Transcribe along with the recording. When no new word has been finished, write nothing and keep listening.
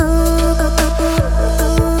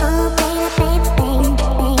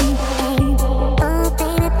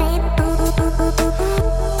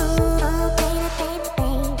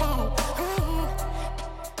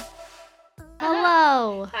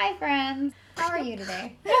How are you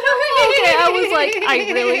today? Okay, I was like,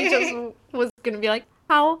 I really just was gonna be like,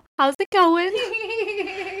 how's it going?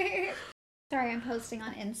 Sorry, I'm posting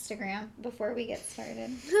on Instagram before we get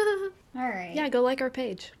started. All right. Yeah, go like our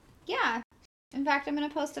page. Yeah. In fact, I'm going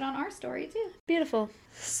to post it on our story, too. Beautiful.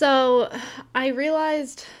 So, I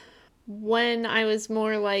realized when I was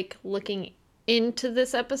more, like, looking into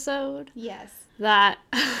this episode Yes. that...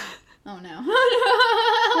 Oh, no.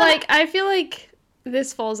 like, I feel like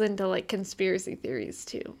this falls into, like, conspiracy theories,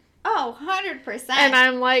 too. Oh, 100%. And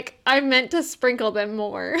I'm like, I meant to sprinkle them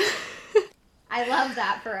more. I love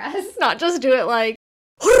that for us. Not just do it like,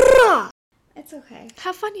 hurrah! It's okay.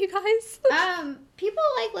 Have fun, you guys. People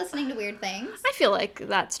like listening to weird things. I feel like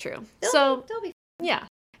that's true. They'll be yeah.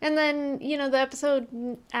 And then, the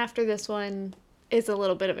episode after this one is a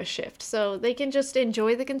little bit of a shift. So they can just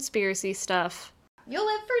enjoy the conspiracy stuff. You'll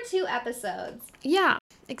live for 2 episodes. Yeah,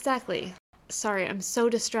 exactly. Sorry, I'm so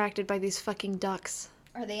distracted by these fucking ducks.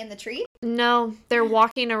 Are they in the tree? No, they're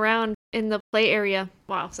walking around in the play area.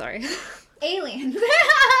 Wow, sorry. Aliens.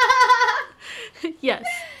 Yes.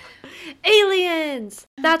 Aliens!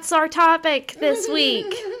 That's our topic this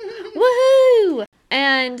week. Woohoo!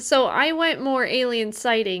 And so I went more alien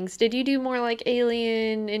sightings. Did you do more like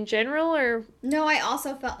alien in general, or? No, I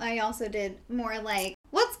also did more like,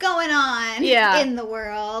 what's going on in the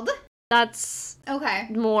world? That's okay.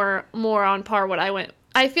 More on par what I went.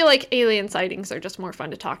 I feel like alien sightings are just more fun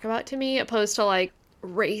to talk about to me, opposed to like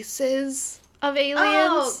races of aliens.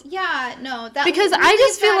 Oh, yeah, no. Because I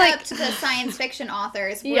just feel like up to the science fiction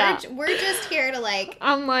authors. Yeah. We're just here to like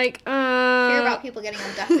I'm like hear about people getting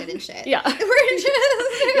abducted and shit. Yeah. We're just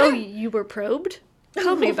Oh, you were probed?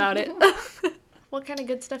 Tell me about it. What kind of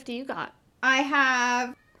good stuff do you got?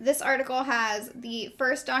 This article has the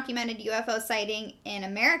first documented UFO sighting in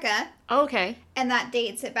America. Okay. And that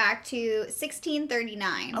dates it back to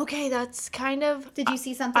 1639. Okay, that's kind of... Did you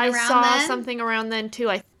see something around then? I saw something around then, too.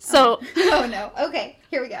 Oh, no. Okay,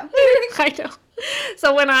 here we go. I know.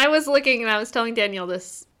 So when I was looking, and I was telling Danielle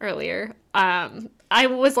this earlier, I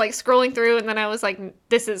was, like, scrolling through, and then I was like,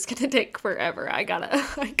 this is gonna take forever. I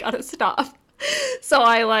gotta stop. So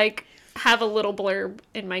I, like, have a little blurb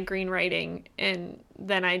in my green writing, and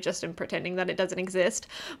then I just am pretending that it doesn't exist.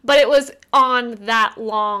 But it was on that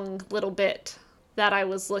long little bit that I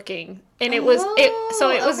was looking, and it was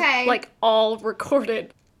like all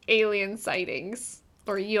recorded alien sightings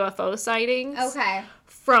or UFO sightings. Okay.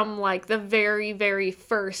 From like the very, very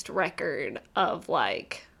first record of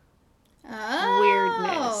like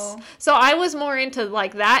weirdness. So I was more into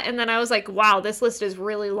like that, and then I was like, wow, this list is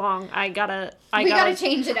really long. We gotta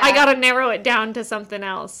change it up. I gotta narrow it down to something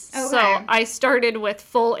else. Okay. So I started with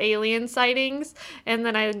full alien sightings, and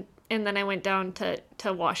then I went down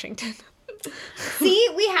to Washington. See,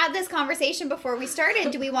 we had this conversation before we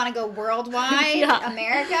started. Do we want to go worldwide? Yeah.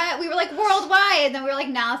 America? We were like, worldwide. And then we were like,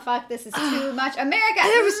 nah, fuck, this is too much. America.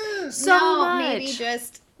 There was so much. Maybe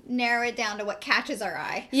just narrow it down to what catches our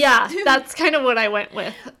eye. Yeah, that's kind of what I went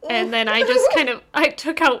with. And then I just I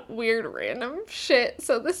took out weird random shit.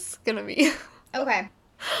 So this is going to be okay.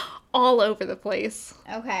 all over the place.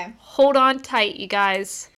 Okay. Hold on tight, you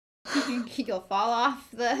guys. You'll fall off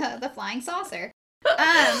the flying saucer.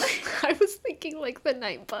 I was thinking like the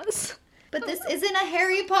night bus. But this isn't a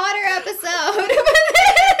Harry Potter episode.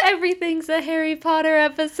 Everything's a Harry Potter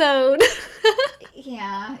episode.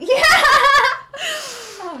 Yeah.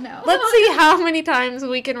 Oh no. Let's see how many times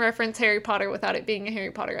we can reference Harry Potter without it being a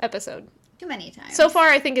Harry Potter episode. Too many times. So far,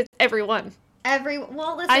 I think it's every one.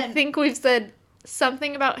 Well, listen. I think we've said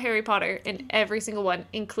something about Harry Potter in every single one,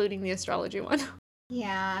 including the astrology one.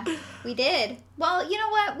 Yeah, we did. Well, you know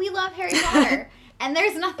what? We love Harry Potter. And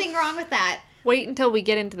there's nothing wrong with that. Wait until we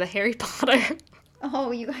get into the Harry Potter.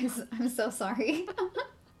 Oh, you guys, I'm so sorry.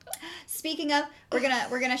 Speaking of, we're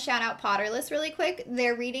gonna shout out Potterless really quick.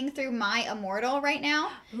 They're reading through My Immortal right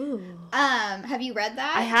now. Ooh. Have you read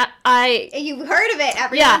that? You've heard of it.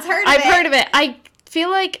 Everyone's heard of it. I've heard of it. I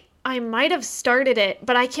feel like I might have started it,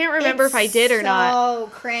 but I can't remember if I did or not. Oh,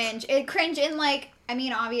 cringe. It cringe in like, I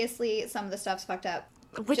mean, obviously some of the stuff's fucked up.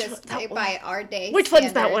 By our day. Which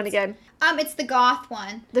one's that one again? It's the goth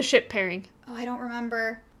one. The ship pairing. Oh, I don't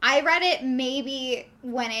remember. I read it maybe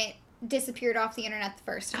when it disappeared off the internet the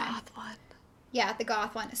first time. Goth one. Yeah, the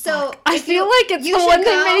goth one. So I feel like it's the one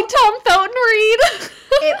they made Tom Felton read.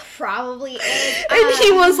 It probably is. And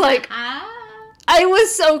he was like, I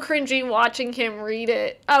was so cringy watching him read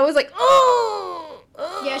it. I was like, oh.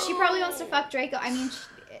 Yeah, she probably wants to fuck Draco. I mean,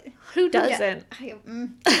 who doesn't?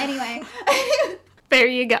 Anyway. There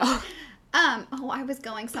you go. I was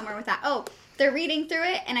going somewhere with that. Oh, they're reading through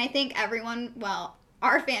it, and I think everyone, well,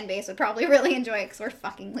 our fan base would probably really enjoy it because we're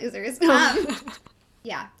fucking losers.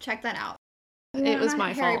 Yeah, check that out. It was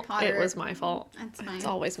my fault. It was my fault. That's fine. It's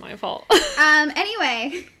always my fault.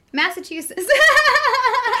 Anyway, Massachusetts.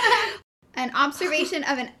 An observation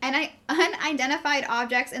of an unidentified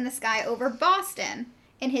objects in the sky over Boston.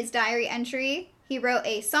 In his diary entry, he wrote,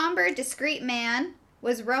 a somber, discreet man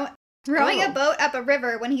was rowing a boat up a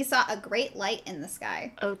river when he saw a great light in the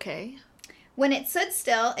sky. Okay. When it stood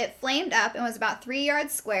still, it flamed up and was about 3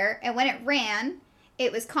 yards square, and when it ran,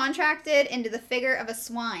 it was contracted into the figure of a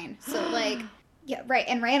swine. So, like, yeah, right,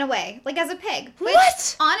 and ran away, like as a pig. Which,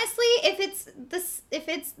 what? Honestly, if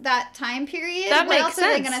it's that time period, that what makes else sense.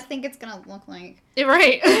 are they gonna think it's gonna look like?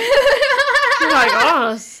 Right. Oh my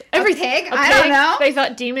gosh. A pig? I don't know. They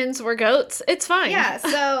thought demons were goats. It's fine. Yeah,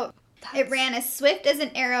 so it ran as swift as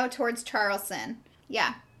an arrow towards Charleston.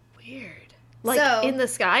 Yeah. Weird. Like, in the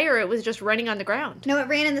sky, or it was just running on the ground? No, it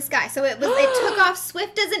ran in the sky. So it took off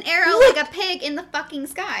swift as an arrow like a pig in the fucking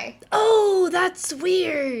sky. Oh, that's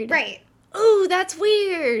weird. Right. Oh, that's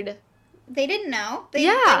weird. They didn't know.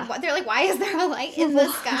 Yeah. They're like, why is there a light in the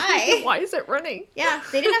sky? Why is it running? Yeah,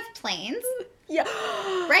 they didn't have planes. Yeah.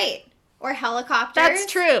 Right. Or helicopters. That's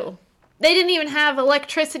true. They didn't even have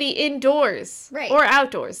electricity indoors. Right. Or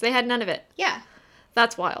outdoors. They had none of it. Yeah.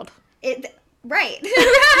 That's wild. Right.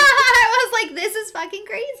 I was like, this is fucking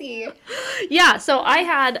crazy. Yeah, so I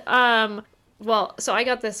had, so I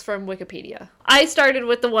got this from Wikipedia. I started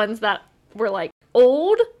with the ones that were, like,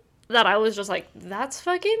 old, that I was just like, that's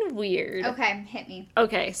fucking weird. Okay, hit me.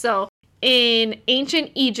 Okay, so in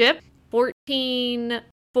ancient Egypt,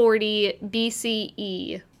 1440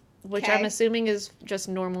 BCE, which I'm assuming is just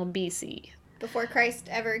normal BC. Before Christ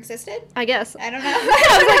ever existed? I guess. I don't know. I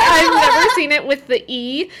was like, I've never seen it with the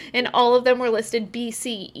E, and all of them were listed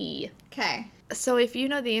BCE. Okay. So if you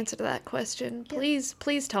know the answer to that question, please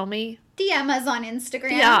tell me. DM us on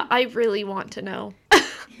Instagram. Yeah, I really want to know.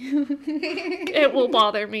 It will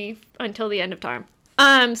bother me until the end of time.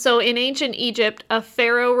 So in ancient Egypt, a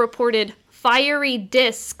pharaoh reported fiery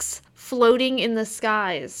discs floating in the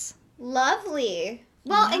skies. Lovely.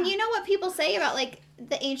 Well, and you know what people say about, like,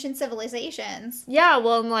 the ancient civilizations? Yeah,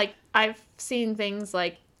 well, and, like, I've seen things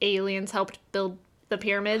like aliens helped build the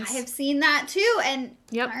pyramids. I have seen that too, and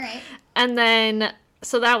yep. All right. And then,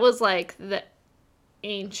 so that was, like, the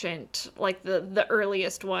ancient, like, the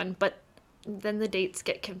earliest one, but then the dates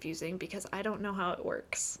get confusing because I don't know how it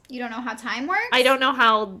works. You don't know how time works? I don't know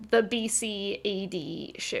how the BC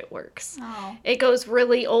AD shit works. Oh. It goes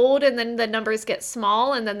really old, and then the numbers get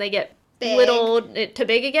small, and then they get big. Little to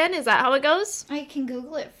big again. Is that how it goes? I can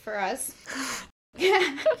Google it for us.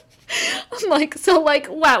 Like, so, like,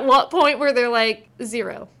 at what point were there, like,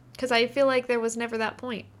 0? Because I feel like there was never that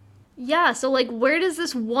point. Yeah, so, like, where does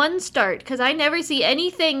this 1 start? Because I never see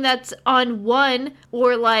anything that's on 1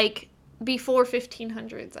 or, like, before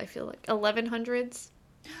 1500s, I feel like. 1100s?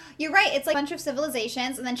 You're right. It's like a bunch of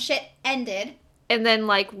civilizations, and then shit ended. And then,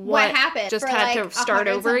 like, what happened? Just for had like to start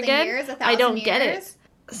over again? Years, I don't years? get it.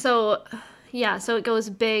 So, yeah, so it goes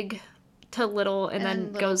big to little and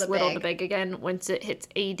then goes little to big again once it hits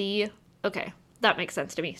AD. Okay, that makes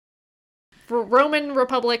sense to me. Roman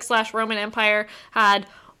Republic / Roman Empire had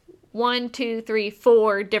 1, 2, 3,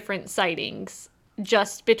 4 different sightings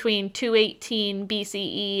just between 218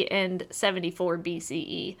 BCE and 74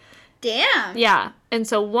 BCE. Damn. Yeah, and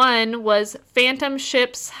so one was phantom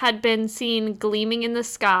ships had been seen gleaming in the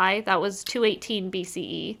sky. That was 218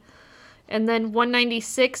 BCE. And then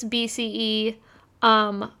 196 BCE,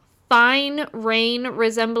 fine rain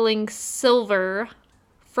resembling silver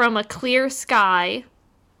from a clear sky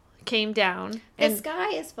came down. The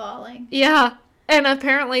sky is falling. Yeah. And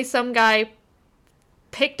apparently some guy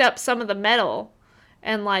picked up some of the metal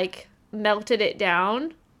and, like, melted it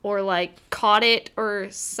down or, like, caught it or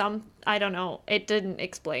I don't know. It didn't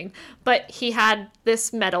explain. But he had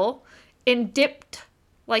this metal and dipped,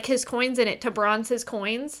 like, his coins in it to bronze his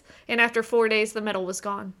coins. And after 4 days, the metal was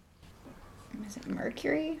gone. Is it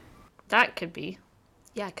mercury? That could be.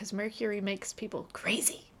 Yeah, because mercury makes people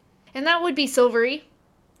crazy. And that would be silvery.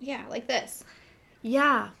 Yeah, like this.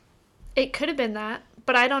 Yeah. It could have been that.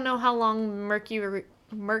 But I don't know how long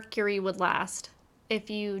mercury would last if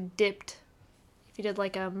you did,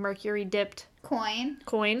 like, a mercury dipped coin.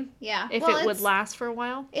 Yeah. If it would last for a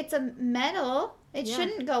while. It's a metal. It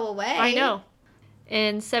shouldn't go away. I know.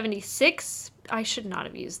 In 76, I should not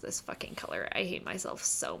have used this fucking color. I hate myself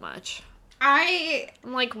so much. I'm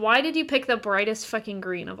like, why did you pick the brightest fucking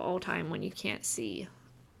green of all time when you can't see?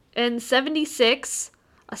 In 76,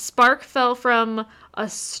 a spark fell from a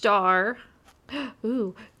star.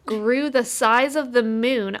 Ooh. Grew the size of the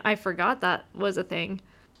moon. I forgot that was a thing.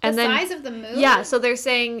 And the then, size of the moon? yeah, so they're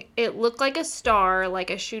saying it looked like a star, like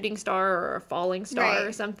a shooting star or a falling star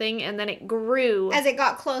or something, and then it grew. As it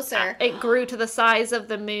got closer. It grew to the size of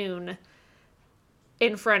the moon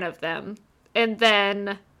in front of them. And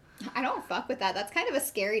then... I don't fuck with that. That's kind of a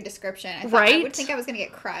scary description. I Right? would think I was going to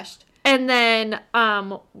get crushed. And then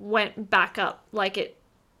went back up. Like, it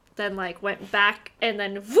then, like, went back and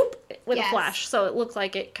then whoop, with a flash. So it looked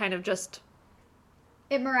like it kind of just...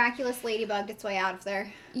 It miraculous ladybugged its way out of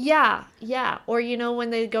there. Yeah, yeah. Or, you know, when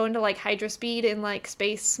they go into, like, hydraspeed in, like,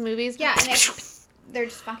 space movies? Yeah, and they're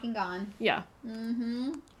just fucking gone. Yeah.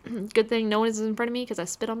 Mm-hmm. Good thing no one is in front of me because I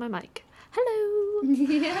spit on my mic. Hello!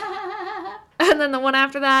 Yeah. And then the one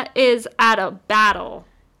after that is at a battle.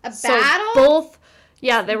 A So battle? both,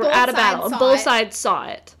 yeah, they were Both at a battle. sides And saw both it. sides saw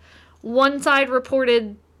it. One side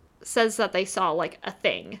says that they saw, like, a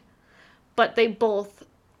thing. But they both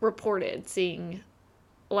reported seeing...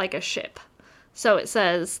 like a ship. So it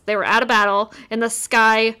says they were at a battle and the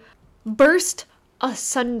sky burst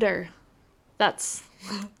asunder. That's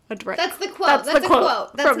a direct. That's the quote. That's That's the a quote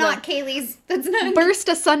quote. That's from not them. Kaylee's. That's not. Burst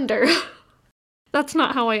asunder. That's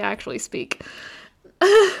not how I actually speak.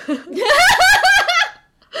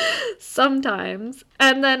 Sometimes.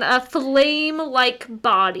 And then a flame-like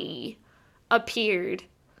body appeared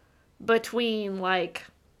between, like,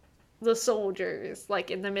 the soldiers, like,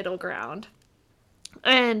 in the middle ground.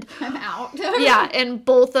 And I'm out. yeah, and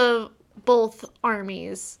both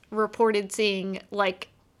armies reported seeing, like,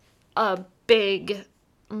 a big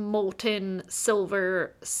molten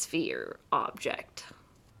silver sphere object.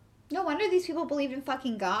 No wonder these people believed in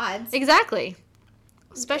fucking gods. Exactly.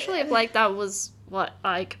 Especially if, like, that was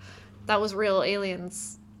that was real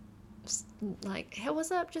aliens. Like, hey,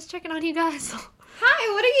 what's up? Just checking on you guys.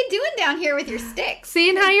 Hi, what are you doing down here with your sticks?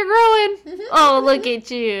 Seeing how you're growing. Oh, look at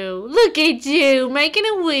you. Look at you making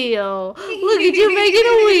a wheel. Look at you making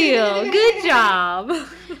a wheel. Good job.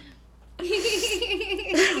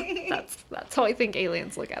 That's how I think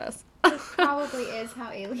aliens look at us. Probably is how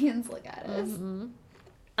aliens look at us. Mm-hmm.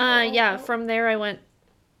 Yeah, from there I went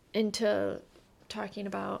into talking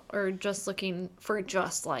about, or just looking for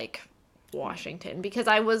just, like, Washington, because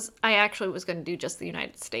I actually was going to do just the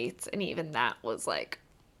United States, and even that was, like,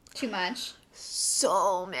 Too much.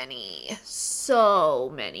 so many.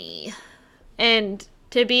 And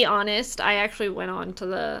to be honest, I actually went on to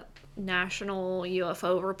the National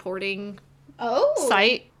UFO Reporting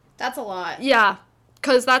site. That's a lot. Yeah,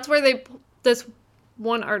 because that's where this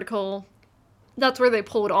one article, that's where they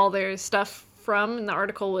pulled all their stuff from, and the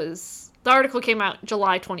article came out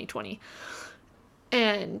July 2020,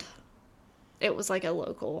 and it was, like, a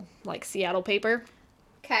local, like, Seattle paper.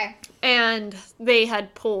 Okay. And they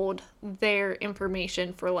had pulled their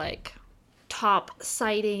information for, like, top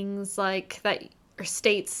sightings, like, that, or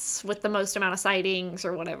states with the most amount of sightings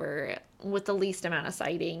or whatever, with the least amount of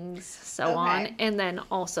sightings, so on. And then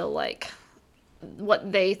also, like,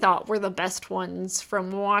 what they thought were the best ones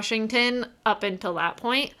from Washington up until that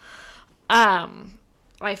point.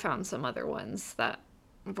 I found some other ones that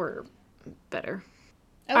were better.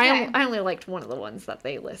 Okay. I only liked one of the ones that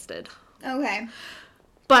they listed. Okay.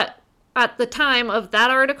 But at the time of that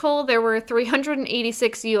article, there were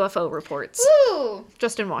 386 UFO reports Ooh.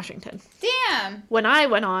 just in Washington. Damn. When I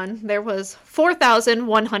went on, there was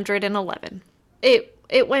 4,111.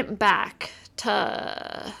 It went back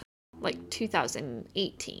to, like,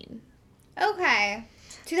 2018. Okay.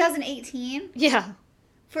 2018? Yeah,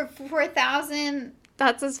 For 4,000?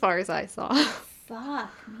 that's as far as I saw.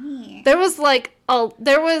 Fuck me. There was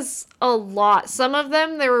a lot. Some of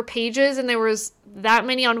them, there were pages, and there was that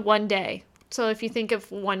many on one day. So if you think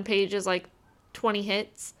of one page as, like, 20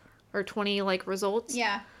 hits or 20, like, results.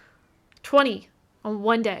 Yeah. 20 on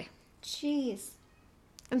one day. Jeez.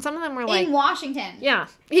 And some of them were, like... In Washington. Yeah.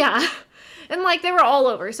 And, like, they were all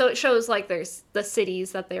over. So it shows, like, there's the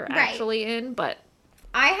cities that they're actually in, but...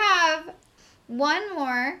 I have one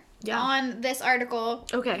more Yeah. on this article.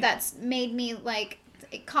 Okay. That's made me, like,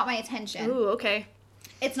 it caught my attention. Ooh, okay.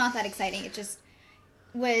 It's not that exciting. It just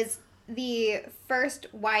was the first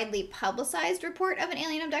widely publicized report of an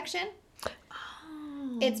alien abduction.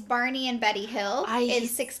 Oh. It's Barney and Betty Hill in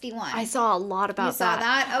 61. I saw a lot about You saw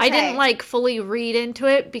that? I Okay. didn't, like, fully read into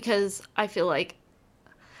it because I feel like...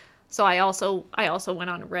 So I also went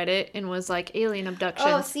on Reddit and was like, alien abductions.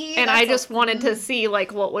 Oh, see? And I just wanted to see,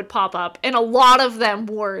 like, what would pop up. And a lot of them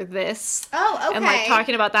were this. Oh, okay. And, like,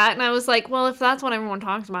 talking about that. And I was like, well, if that's what everyone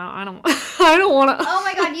talks about, I don't I don't want to... Oh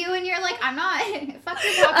my god, you and you're like, I'm not... Fuck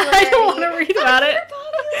your popularity. I don't want to read about it. Your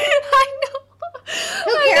popularity. I know.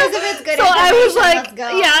 Who cares if it's good So I was information? like, Let's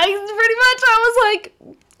go. yeah, pretty much I was like,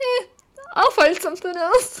 I'll find something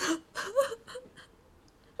else.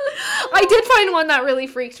 I did find one that really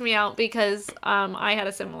freaked me out because I had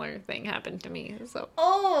a similar thing happen to me. So.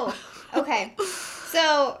 Oh, okay.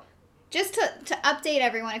 So, just to update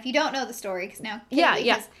everyone, if you don't know the story, because now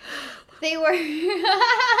Yeah. They were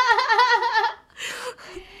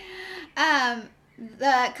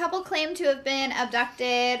the couple claimed to have been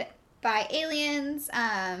abducted by aliens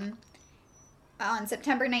on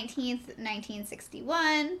September 19th,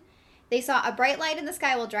 1961. They saw a bright light in the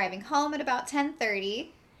sky while driving home at about 10:30.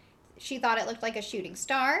 She thought it looked like a shooting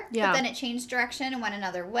star, but then it changed direction and went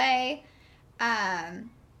another way.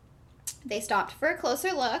 They stopped for a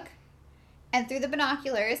closer look, and through the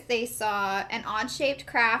binoculars, they saw an odd-shaped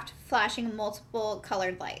craft flashing multiple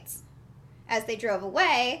colored lights. As they drove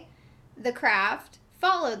away, the craft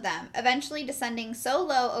followed them, eventually descending so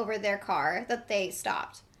low over their car that they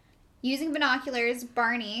stopped. Using binoculars,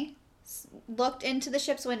 Barney looked into the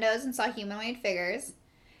ship's windows and saw humanoid figures,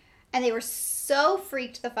 and they were so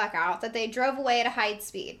freaked the fuck out that they drove away at a high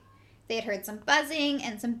speed. They had heard some buzzing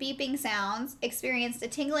and some beeping sounds, experienced a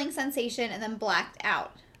tingling sensation, and then blacked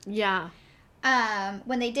out. Yeah.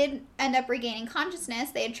 When they did end up regaining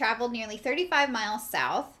consciousness, they had traveled nearly 35 miles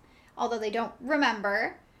south, although they don't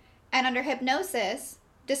remember, and under hypnosis,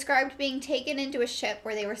 described being taken into a ship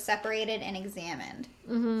where they were separated and examined.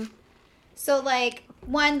 Mm-hmm. So, like,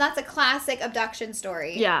 one, that's a classic abduction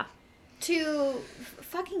story. Yeah. Two,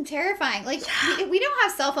 fucking terrifying. Like, we don't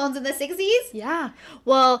have cell phones in the 60s. Yeah.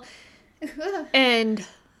 Well, and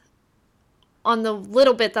on the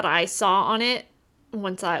little bit that I saw on it,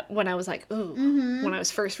 when I was like, ooh, when I was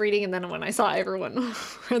first reading, and then when I saw everyone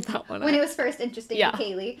read that one. When it was first interesting to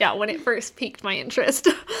Kaylee. Yeah, when it first piqued my interest.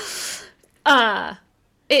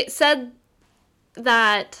 It said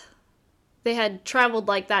that they had traveled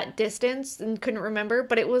like that distance and couldn't remember,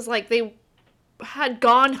 but it was like they had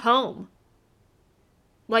gone home.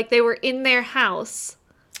 Like they were in their house.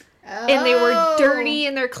 Oh. And they were dirty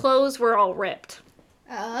and their clothes were all ripped.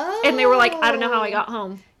 Oh. And they were like, I don't know how I got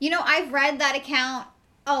home. You know, I've read that account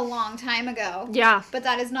a long time ago. Yeah. But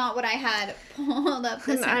that is not what I had pulled up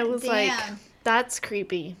this And I was like, that's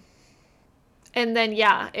creepy. And then,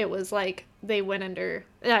 yeah, it was like they went under,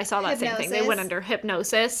 I saw that same thing. They went under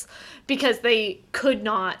hypnosis because they couldn't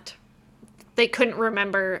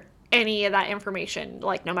remember any of that information.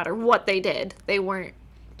 Like, no matter what they did, they weren't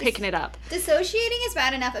picking it up. Dissociating is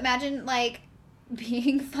bad enough. Imagine, like,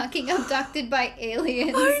 being fucking abducted by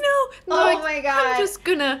aliens. I know. Oh like, my god. I'm just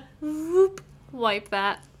gonna wipe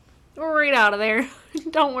that right out of there.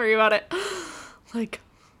 Don't worry about it. Like,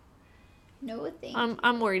 no thank you.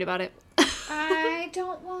 I'm worried about it. I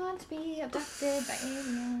don't want to be abducted by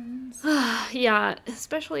aliens. Yeah,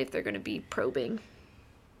 especially if they're gonna be probing.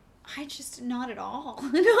 I just, not at all.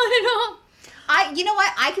 Not at all. You know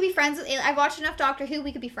what? I could be friends with aliens. I've watched enough Doctor Who,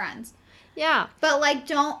 we could be friends. Yeah. But, like,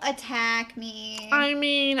 don't attack me. I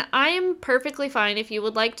mean, I am perfectly fine if you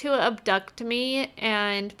would like to abduct me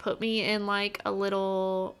and put me in, like, a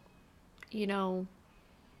little, no,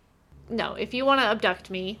 if you want to abduct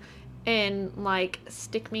me and, like,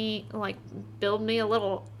 stick me, like, build me a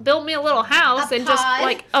little house and just,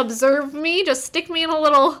 like, observe me, just stick me in a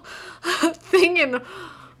little thing and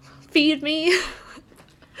feed me.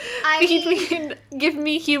 Feed me and give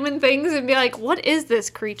me human things and be like, what is this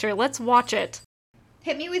creature? Let's watch it.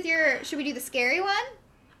 Hit me with should we do the scary one?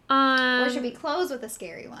 Or should we close with a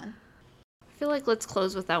scary one? I feel like let's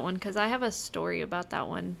close with that one because I have a story about that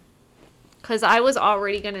one. Because I was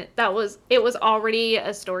already it was already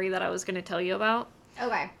a story that I was going to tell you about.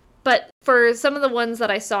 Okay. But for some of the ones that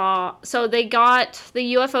I saw, so the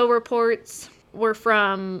UFO reports were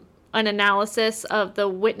from an analysis of the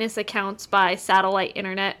witness accounts by satellite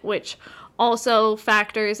internet, which also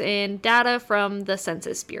factors in data from the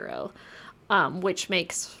Census Bureau, which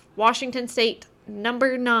makes Washington State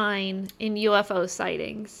number 9 in UFO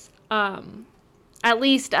sightings, at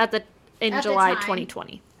least in July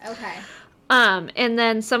 2020. Okay. And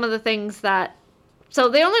then some of the things so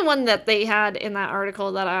the only one that they had in that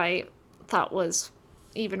article that I thought was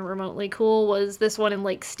even remotely cool was this one in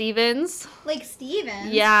Lake Stevens. Lake Stevens?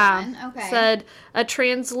 Yeah. Fun. Okay. Said a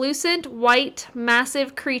translucent white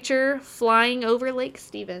massive creature flying over Lake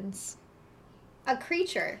Stevens. A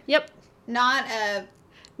creature? Yep. Not a...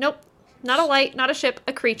 Nope. Not a light, not a ship,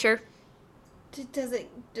 a creature. Does it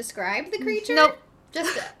describe the creature? Nope.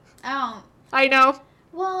 Just, I know.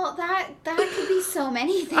 Well, that could be so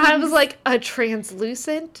many things. I was like, a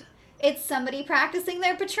translucent? It's somebody practicing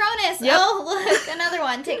their Patronus. Yep. Oh, look, another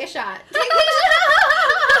one. Take a shot. Take a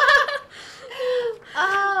shot.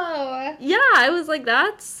 Oh. Yeah, I was like,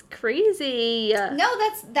 that's crazy. No,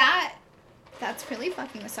 that's really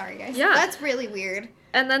fucking... Sorry, guys. Yeah. That's really weird.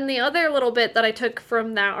 And then the other little bit that I took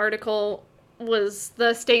from that article was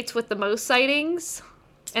the states with the most sightings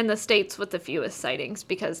and the states with the fewest sightings,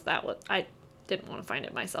 because I didn't want to find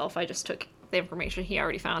it myself. I just took the information he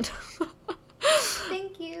already found.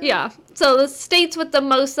 Thank you. Yeah. So the states with the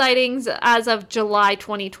most sightings as of July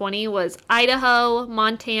 2020 was Idaho,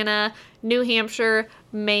 Montana, New Hampshire,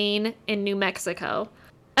 Maine, and New Mexico.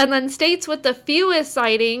 And then states with the fewest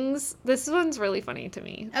sightings, this one's really funny to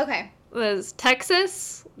me, Okay. was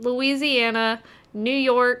Texas, Louisiana, New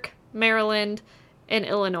York, Maryland, and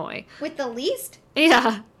Illinois. With the least?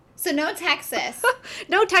 Yeah. So no Texas.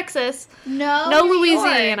 No Texas. No No New York.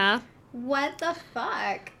 Louisiana. What the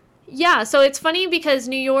fuck? Yeah, so it's funny because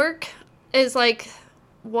New York is like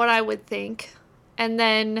what I would think. And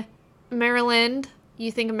then Maryland,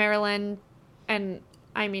 you think of Maryland, and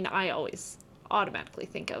I mean, I always automatically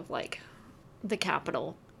think of like the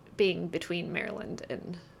capital being between Maryland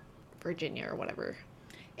and Virginia or whatever.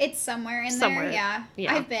 It's somewhere in Somewhere, there, yeah.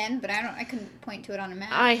 yeah. I've been, but I couldn't point to it on a map.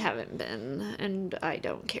 I haven't been, and I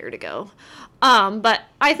don't care to go. But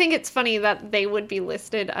I think it's funny that they would be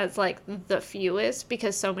listed as like the fewest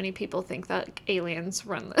because so many people think that aliens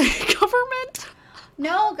run the government.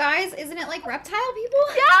 No, guys, isn't it like reptile people?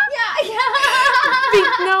 Yeah.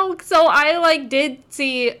 Yeah. No, so I like did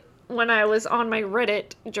see when I was on my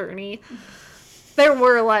Reddit journey, there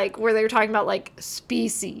were like where they were talking about like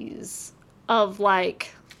species of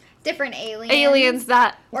like Different aliens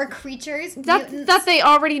that or creatures, mutants. that they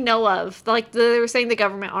already know of. Like they were saying the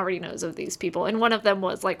government already knows of these people, and one of them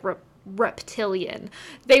was like reptilian.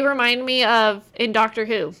 They remind me of in Doctor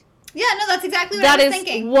Who. Yeah, no, that's exactly what That I was is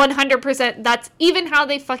thinking. 100%. That's even how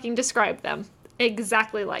they fucking describe them.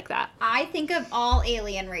 Exactly like that. I think of all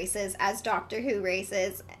alien races as Doctor Who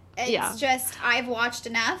races. It's just, I've watched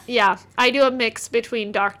enough. Yeah, I do a mix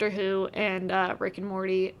between Doctor Who and Rick and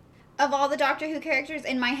Morty. Of all the Doctor Who characters,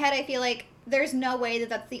 in my head, I feel like there's no way that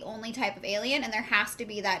that's the only type of alien, and there has to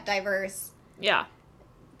be that diverse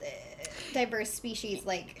species,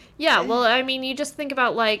 like... Yeah, well, I mean, you just think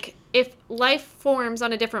about, like, if life forms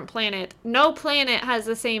on a different planet, no planet has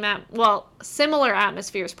the same, similar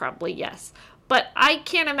atmospheres probably, yes. But I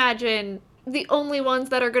can't imagine the only ones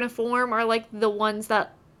that are going to form are, like, the ones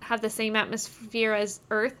that have the same atmosphere as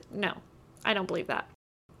Earth. No, I don't believe that.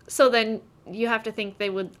 So then you have to think they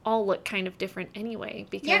would all look kind of different anyway.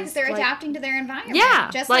 Because they're adapting to their environment. Yeah.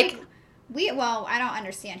 Just like I don't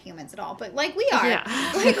understand humans at all, but like we are. Yeah.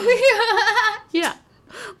 Like we Yeah.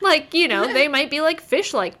 Like, they might be like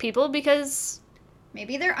fish-like people because...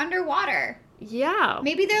 Maybe they're underwater. Yeah.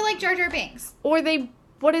 Maybe they're like Jar Jar Binks. Or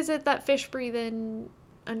what is it that fish breathe in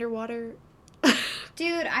underwater?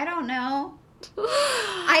 Dude, I don't know.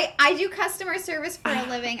 I do customer service for a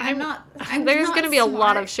living. There's going to be a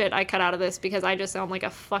lot of shit I cut out of this because I just sound like a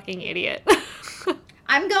fucking idiot.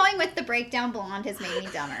 I'm going with the breakdown blonde has made me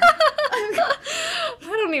dumber. I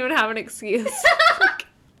don't even have an excuse.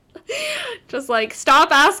 Just like,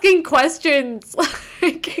 stop asking questions.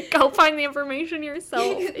 Go find the information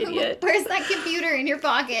yourself, idiot. Where's that computer in your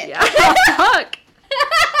pocket? Yeah, fuck.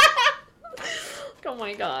 Oh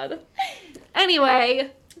my god.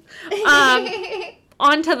 Anyway,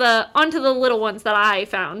 onto the little ones that I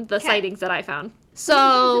found, the sightings that I found.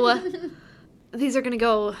 So these are gonna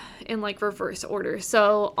go in like reverse order.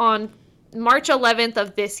 So on March 11th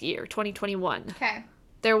of this year, 2021. Okay.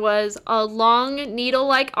 There was a long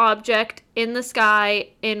needle-like object in the sky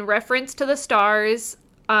in reference to the stars.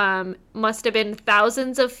 Must have been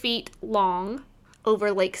thousands of feet long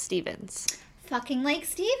over Lake Stevens. Fucking Lake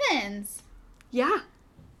Stevens. Yeah.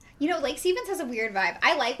 Lake Stevens has a weird vibe.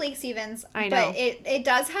 I like Lake Stevens, I know. but it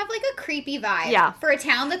does have like a creepy vibe. Yeah. For a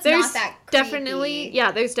town that's not that creepy.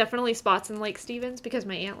 There's definitely spots in Lake Stevens because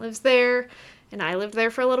my aunt lives there and I lived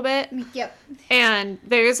there for a little bit. Yep. And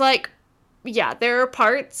there's like, there are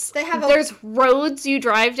parts. There's roads you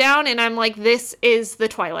drive down and I'm like, this is the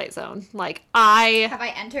Twilight Zone. Like Have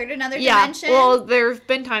I entered another dimension? Well, there have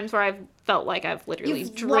been times where I've felt like I've literally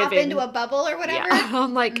driven into a bubble or whatever. Yeah.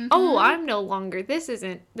 I'm like, oh, I'm no longer. This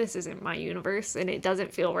isn't my universe, and it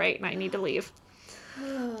doesn't feel right, and I need to leave.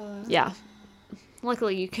 Yeah.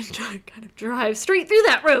 Luckily, you can kind of drive straight through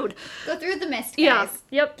that road. Go through the mist, guys. Yeah.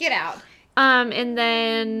 Yep. Get out. And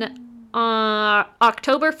then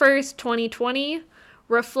October 1st, 2020,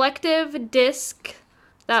 reflective disc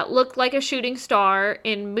that looked like a shooting star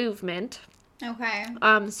in movement. Okay.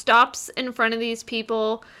 Stops in front of these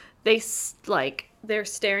people. They're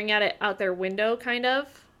staring at it out their window, kind of.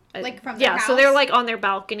 Like from their house? So they're like on their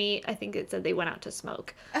balcony. I think it said they went out to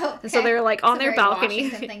smoke. Oh, okay. And so they're like on their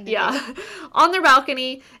balcony. On their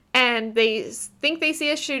balcony, and they think they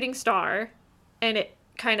see a shooting star, and it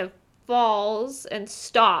kind of falls and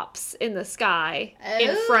stops in the sky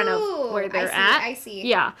in front of where they're at. I see.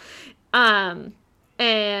 Yeah. And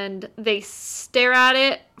they stare at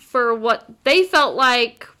it for what they felt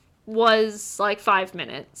like was like 5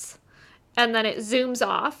 minutes. And then it zooms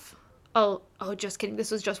off. Oh, just kidding.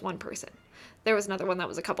 This was just one person. There was another one that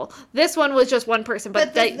was a couple. This one was just one person,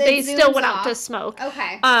 but they still went out to smoke.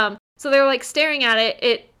 Okay. So they're like staring at it.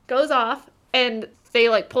 It goes off, and they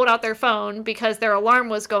like pulled out their phone because their alarm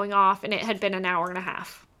was going off, and it had been an hour and a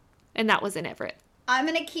half. And that was in Everett. I'm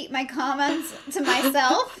going to keep my comments to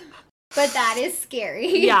myself, but that is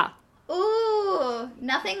scary. Yeah. Ooh,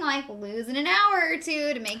 nothing like losing an hour or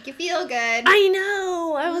two to make you feel good. I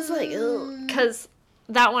know. I was like, ugh. Because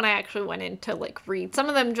that one I actually went in to like read. Some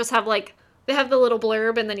of them just have like, they have the little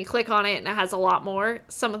blurb and then you click on it and it has a lot more.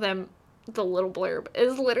 Some of them, the little blurb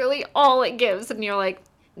is literally all it gives. And you're like,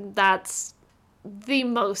 that's the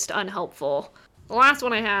most unhelpful. The last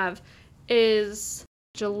one I have is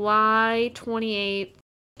July 28th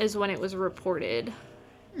is when it was reported,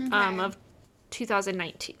 of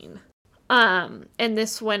 2019. And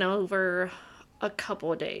this went over a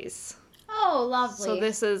couple of days. Oh, lovely. So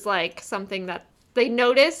this is like something that they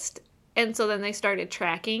noticed, and so then they started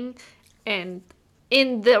tracking, and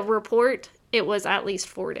in the report, it was at least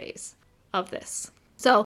 4 days of this.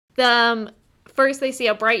 So first they see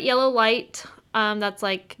a bright yellow light that's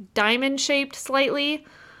like diamond-shaped slightly.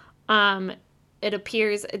 It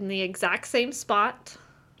appears in the exact same spot.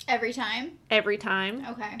 Every time? Every time.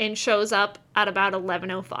 Okay. And shows up at about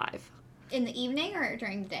 11:05. In the evening or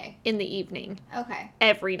during the day? In the evening. Okay.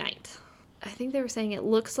 Every night. I think they were saying it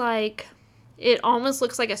almost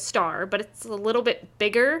looks like a star, but it's a little bit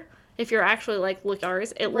bigger. If you're actually like look at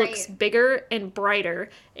ours, it looks bigger and brighter,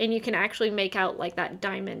 and you can actually make out like that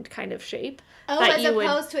diamond kind of shape. Oh, as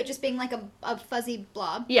opposed to it just being like a fuzzy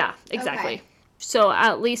blob? Yeah, exactly. Okay. So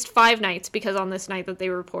at least 5 nights, because on this night that they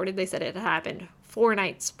reported, they said it had happened 4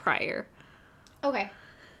 nights prior. Okay.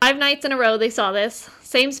 5 nights in a row they saw this.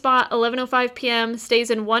 Same spot, 11:05 p.m., stays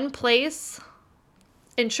in one place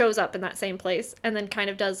and shows up in that same place, and then kind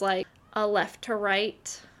of does like a left to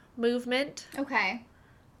right movement. Okay.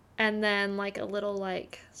 And then like a little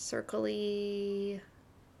like circle-y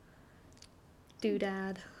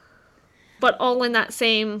doodad. But all in that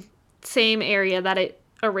same area that it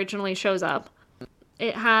originally shows up.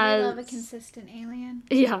 It has... I love a consistent alien.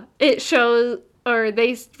 Yeah. It shows... Or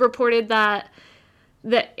they reported that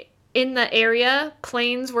in the area,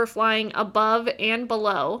 planes were flying above and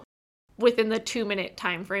below within the 2-minute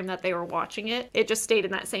time frame that they were watching it. It just stayed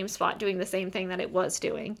in that same spot doing the same thing that it was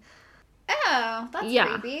doing. Oh,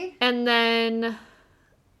 that's creepy. And then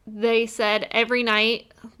they said every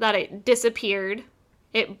night that it disappeared,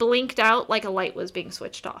 it blinked out like a light was being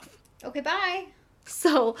switched off. Okay, bye.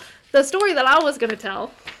 So the story that I was going to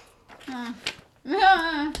tell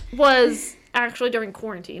was actually during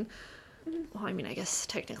quarantine. Well, I mean, I guess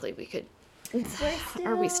technically we could...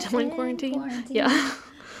 Are we still in quarantine? Yeah.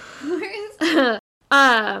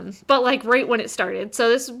 But like right when it started. So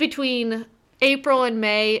this was between April and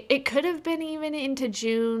May. It could have been even into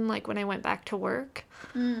June, like when I went back to work.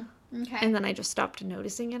 Okay. And then I just stopped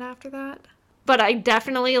noticing it after that. But I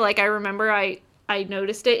definitely, like, I remember I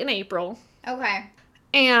noticed it in April. Okay.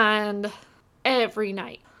 And every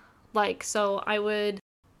night. Like, so I would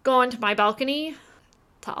go onto my balcony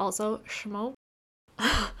to also smoke.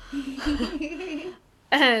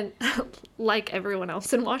 And like everyone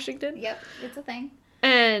else in Washington. Yep, it's a thing.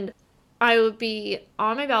 And I would be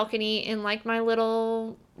on my balcony in like my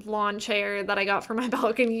little lawn chair that I got for my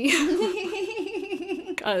balcony.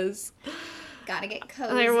 Because gotta get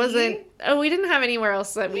cozy. there wasn't, we didn't have anywhere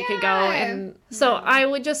else that we could go. And so I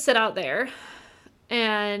would just sit out there.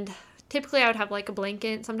 And typically I would have like a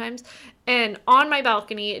blanket sometimes. And on my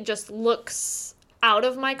balcony, it just looks out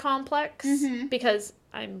of my complex because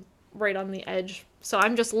I'm right on the edge. So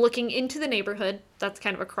I'm just looking into the neighborhood that's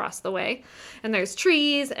kind of across the way. And there's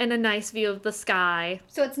trees and a nice view of the sky.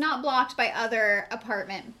 So it's not blocked by other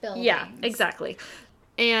apartment buildings. Yeah, exactly.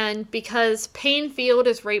 And because Payne Field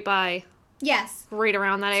is right by... Yes. Right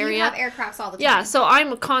around that area. You have aircrafts all the time. Yeah, so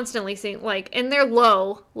I'm constantly seeing, like, and they're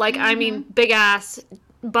low. Like, I mean, big-ass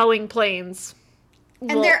Boeing planes.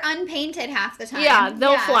 And they're unpainted half the time. Yeah,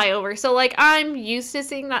 they'll fly over. So, like, I'm used to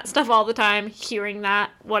seeing that stuff all the time, hearing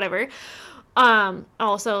that, whatever.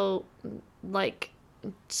 Also, like,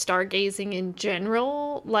 stargazing in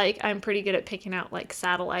general, like, I'm pretty good at picking out, like,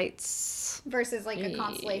 satellites. Versus, like, a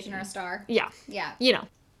constellation or a star. Yeah. Yeah. You know,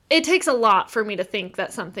 it takes a lot for me to think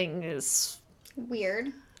that something is...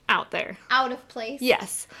 weird. Out there. Out of place.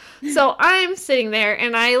 Yes. So I'm sitting there,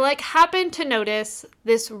 and I, like, happen to notice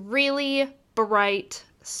this really bright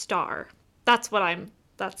star. That's what I'm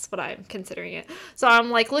considering it. So I'm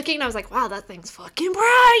like looking and I was like, wow, that thing's fucking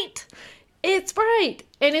bright. It's bright.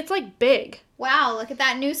 And it's like big. Wow, look at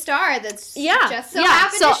that new star that's Yeah. just so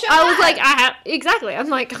happened to show I was up. like, exactly. I'm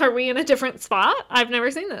like, are we in a different spot? I've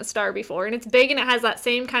never seen this star before. And it's big and it has that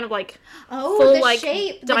same kind of like full the like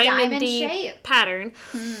shape, the diamond shape pattern.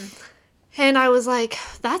 And I was like,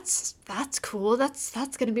 that's cool. That's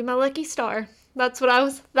going to be my lucky star. That's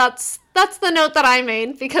the note that I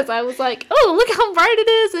made because I was like, oh, look how bright it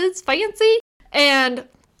is. It's fancy. And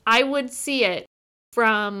I would see it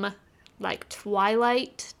from like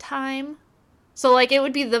twilight time. So like it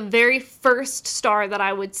would be the very first star that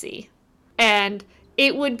I would see. And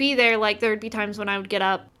it would be there, like there would be times when I would get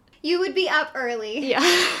up. You would be up early. Yeah.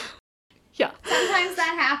 Yeah. Sometimes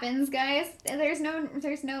that happens, guys. There's no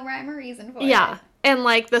rhyme or reason for it. Yeah. And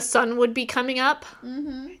like the sun would be coming up.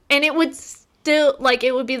 Mm-hmm. And it would still, like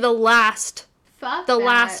it would be the last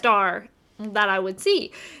last star that I would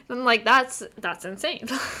see. I'm like, that's insane.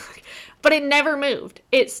 But it never moved.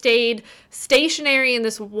 It stayed stationary in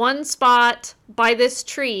this one spot by this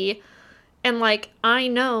tree. And like, I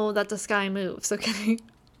know that the sky moves, okay?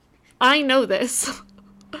 I know this.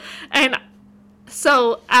 And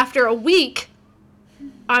so after a week,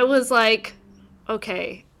 I was like,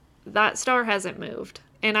 okay, that star hasn't moved.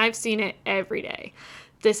 And I've seen it every day.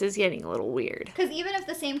 This is getting a little weird. Because even if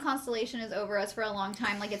the same constellation is over us for a long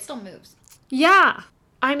time, like it still moves. Yeah.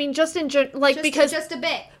 I mean, just a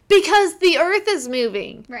bit. Because the Earth is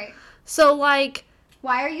moving. Right. So, like...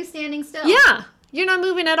 Why are you standing still? Yeah. You're not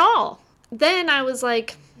moving at all. Then I was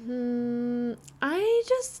like, I'm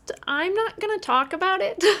not going to talk about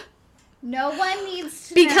it. No one needs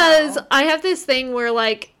to because know. I have this thing where,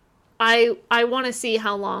 like, I want to see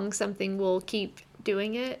how long something will keep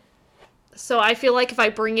doing it. So I feel like if I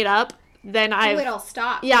bring it up, then it'll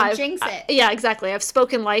stop. Yeah. Jinx it. Yeah, exactly. I've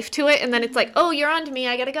spoken life to it, and then it's like, oh, you're on to me.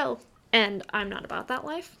 I gotta go. And I'm not about that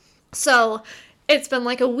life. So it's been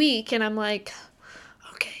like a week, and I'm like,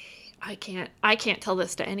 okay, I can't tell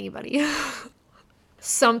this to anybody.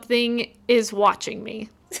 Something is watching me.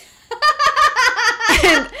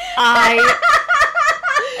 And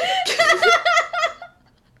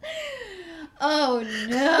oh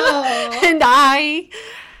no. And I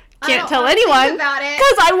can't tell anyone about it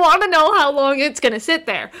because I want to know how long it's gonna sit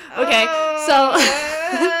there. Okay, so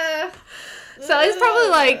it's probably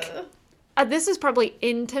like this is probably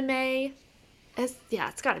into May.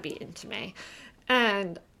 It's got to be into May,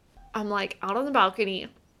 and I'm like out on the balcony,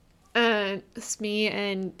 and it's me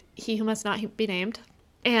and he who must not be named,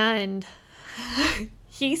 and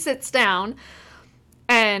he sits down,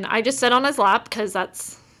 and I just sit on his lap because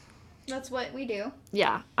that's what we do.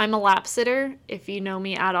 Yeah, I'm a lap sitter. If you know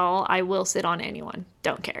me at all, I will sit on anyone.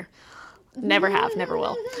 Don't care. Never have, never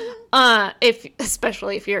will.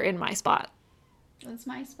 Especially if you're in my spot. That's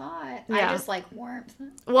my spot. Yeah. I just like warmth.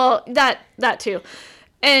 Well, that too.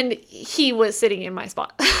 And he was sitting in my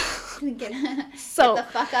spot. Get the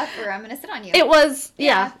fuck up or I'm gonna sit on you. It was,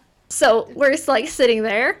 yeah. So we're just like sitting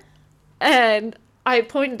there, and I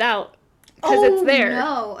pointed out because it's there.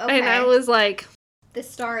 No, okay. And I was like, this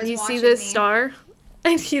star is you watching see this me. star?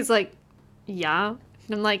 And he's like, yeah.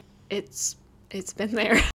 And I'm like, it's been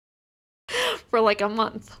there for like a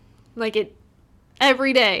month. Like it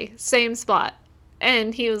every day, same spot.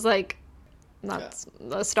 And he was like, that's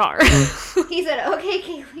a star. He said, okay,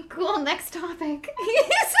 Kaylee, cool, next topic.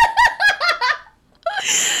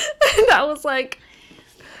 And I was like,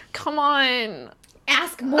 come on.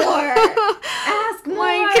 Ask more. Ask more.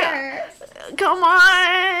 Like, come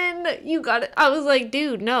on. You got it. I was like,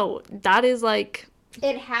 dude, no. That is like...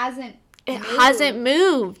 It hasn't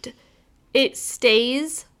moved. It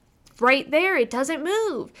stays right there. It doesn't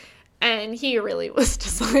move. And he really was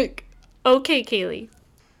just like, okay, Kaylee.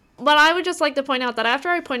 But I would just like to point out that after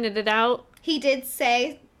I pointed it out... He did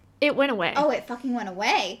say... It went away. Oh, it fucking went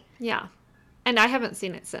away. Yeah. And I haven't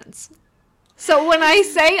seen it since. So when I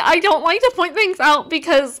say I don't like to point things out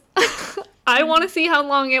because I want to see how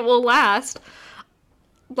long it will last,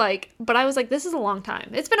 like, but I was like, this is a long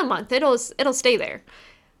time. It's been a month. It'll stay there.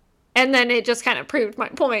 And then it just kind of proved my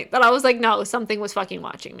point that I was like, no, something was fucking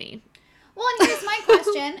watching me. Well, and here's my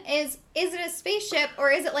question is it a spaceship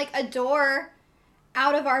or is it like a door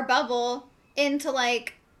out of our bubble into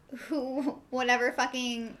like whatever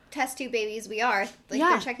fucking test tube babies we are? Like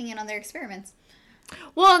they're checking in on their experiments.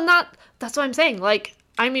 Well, that's what I'm saying. Like,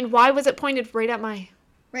 I mean, why was it pointed right at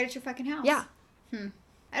your fucking house? Yeah.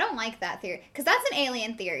 I don't like that theory. Because that's an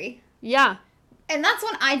alien theory. Yeah. And that's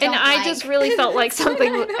when I don't And I like. just really felt like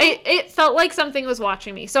something, it felt like something was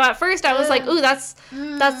watching me. So at first I was like, ooh, that's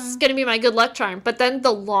going to be my good luck charm. But then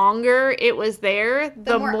the longer it was there,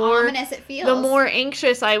 the more ominous it feels. The more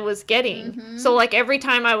anxious I was getting. So like every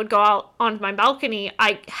time I would go out on my balcony,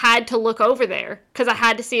 I had to look over there because I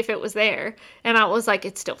had to see if it was there. And I was like,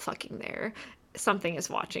 it's still fucking there. Something is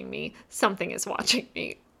watching me. Something is watching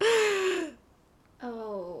me.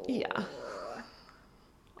 Oh. Yeah.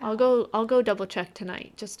 I'll go double check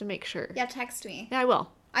tonight just to make sure. Yeah, text me. Yeah, I will.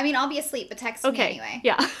 I mean, I'll be asleep, but text me anyway.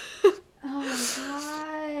 Yeah.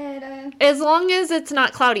 Oh, God. As long as it's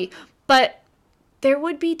not cloudy. But there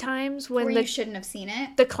would be times when you shouldn't have seen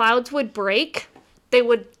it. The clouds would break.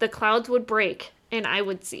 The clouds would break and I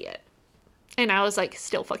would see it. And I was like,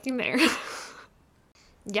 still fucking there.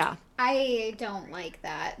 Yeah. I don't like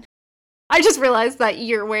that. I just realized that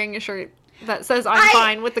you're wearing a shirt that says I'm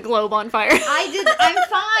fine with the globe on fire. I'm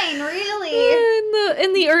fine, really.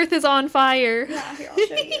 And the earth is on fire. Yeah, here, I'll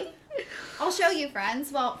show you. I'll show you,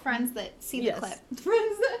 friends. Well, friends that see the clip.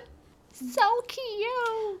 Friends that... So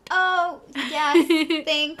cute. Oh, yes.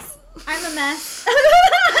 Thanks. I'm a mess.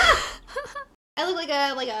 I look like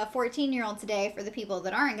a 14-year-old today for the people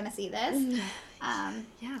that aren't going to see this.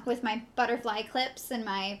 Yeah. With my butterfly clips and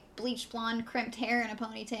my bleached blonde crimped hair and a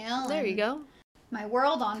ponytail. There you go. My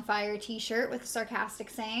World on Fire t-shirt with a sarcastic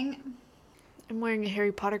saying. I'm wearing a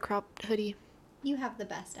Harry Potter cropped hoodie. You have the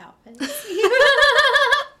best outfits.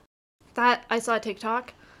 That, I saw a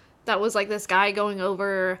TikTok that was like this guy going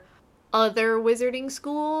over other wizarding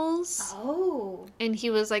schools. Oh. And he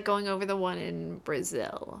was like going over the one in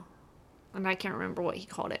Brazil. And I can't remember what he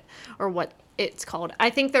called it or what it's called. I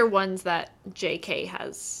think they're ones that JK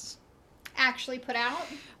has actually put out.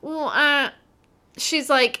 Well, she's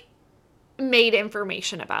like made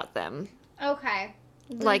information about them. Okay.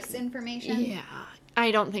 Like information. Yeah.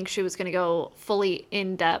 I don't think she was going to go fully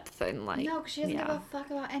in depth and like. No, because she doesn't give a fuck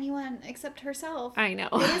about anyone except herself. I know.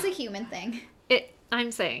 It is a human thing.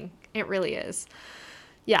 I'm saying it really is.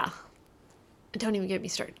 Yeah. Don't even get me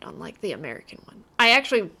started on like the American one.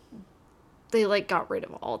 They like got rid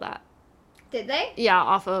of all that. Did they? Yeah,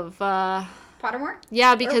 off of Pottermore?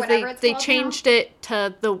 Yeah, because they changed it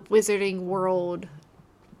to the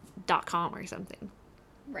wizardingworld.com or something.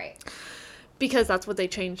 Right. Because that's what they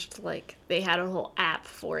changed. Like, they had a whole app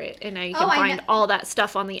for it. And now you can find all that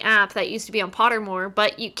stuff on the app that used to be on Pottermore.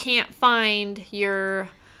 But you can't find your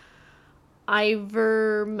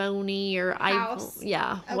Ivermony or House.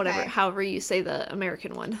 Whatever. However you say the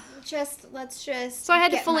American one. Let's just. So I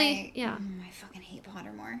had to fully. I fucking hate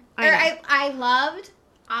Pottermore.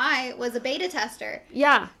 I was a beta tester.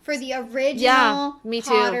 Yeah. For the original me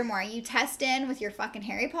too. Pottermore. You test in with your fucking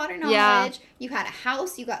Harry Potter knowledge. Yeah. You had a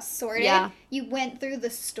house. You got sorted. Yeah. You went through the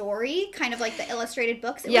story, kind of like the illustrated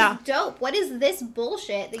books. It was dope. What is this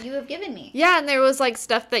bullshit that you have given me? Yeah, and there was like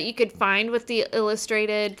stuff that you could find with the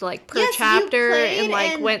illustrated like per chapter and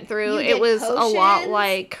like went through. It was potions. A lot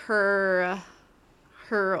like her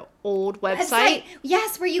old website.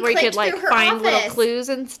 Yes, where you could like find office. little clues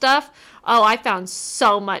and stuff. Oh, I found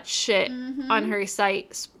so much shit on her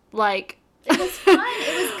site. Like it was fun.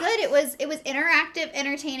 It was good. It was interactive,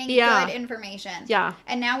 entertaining, good information. Yeah.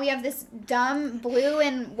 And now we have this dumb blue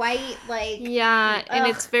and white and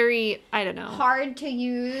it's very, I don't know, hard to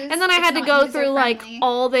use. And then I had to go through like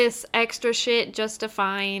all this extra shit just to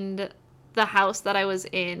find the house that I was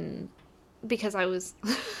in. Because I was,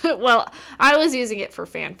 I was using it for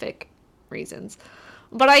fanfic reasons,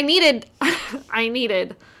 but I needed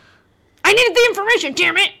the information,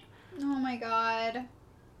 damn it! Oh my god.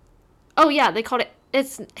 Oh yeah, they called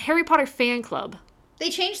it's Harry Potter Fan Club. They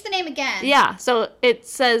changed the name again. Yeah, so it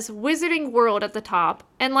says Wizarding World at the top,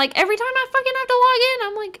 and like every time I fucking have to log in,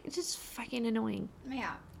 I'm like, it's just fucking annoying.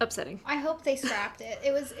 Yeah. Upsetting. I hope they scrapped it.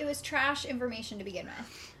 It was trash information to begin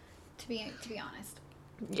with, to be honest.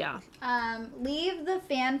 Yeah. Leave the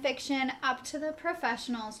fan fiction up to the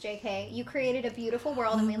professionals, JK. You created a beautiful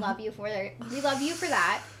world and we love you for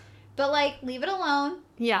that. But like leave it alone.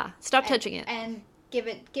 Yeah. Stop touching it. And give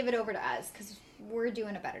it over to us cuz we're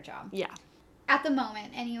doing a better job. Yeah. At the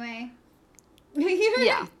moment anyway.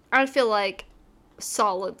 Yeah. I feel like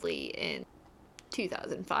solidly in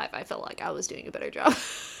 2005 I felt like I was doing a better job.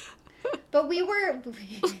 But we were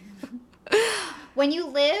when you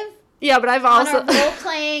live but I've also on a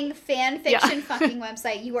role-playing fan fiction fucking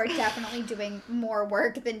website, you are definitely doing more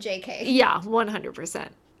work than JK. Yeah, 100%.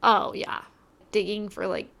 Oh, yeah. Digging for,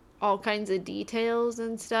 like, all kinds of details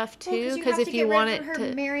and stuff, too. Because if you want it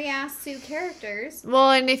to... Mary-ass Sue characters. Well,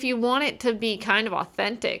 and if you want it to be kind of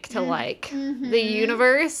authentic to, like, the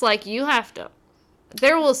universe, like, you have to...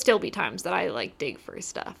 There will still be times that I, like, dig for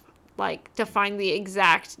stuff. like, to find the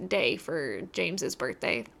exact day for James's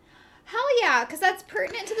birthday. Hell yeah, because that's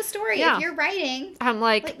pertinent to the story. Yeah. If you're writing, I'm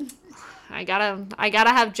like, I gotta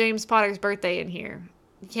have James Potter's birthday in here.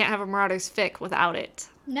 You can't have a Marauders fic without it.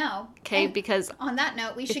 no. Okay, And because on that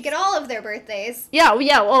note, we should get all of their birthdays. yeah,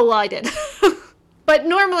 well, I did. But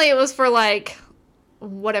normally it was for, like,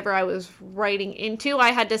 whatever I was writing into.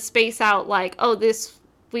 I had to space out, like, oh,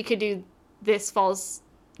 we could do this falls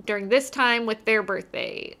during this time with their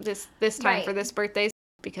birthday. This time Right. for this birthday,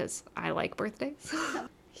 because I like birthdays.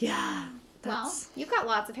 Yeah. Well, you've got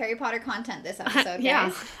lots of Harry Potter content this episode, Yeah.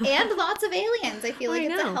 guys. And lots of aliens. I feel like I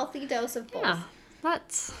it's a know. healthy dose of both. Yeah,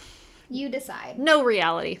 that's You decide. no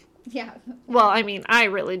reality. Yeah. Well, I mean, I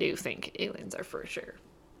really do think aliens are for sure.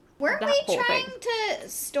 Weren't That we whole trying thing. to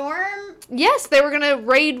storm? Yes, they were gonna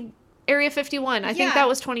raid Area 51. I think Yeah. that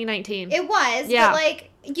was 2019. It was, Yeah. but like,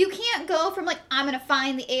 you can't go from like, I'm gonna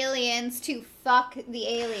find the aliens to fuck the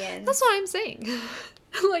aliens. That's what I'm saying.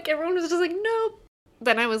 Like, everyone was just like, nope.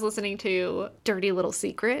 Then I was listening to Dirty Little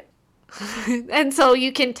Secret. And so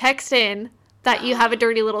you can text in that you have a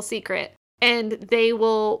dirty little secret, and they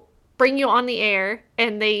will bring you on the air,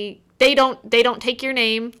 and they don't take your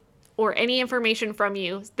name or any information from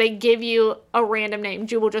you. They give you a random name.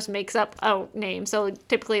 Jubal just makes up a name. So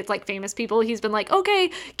typically it's like famous people. He's been like, okay,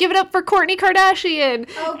 give it up for Kourtney Kardashian.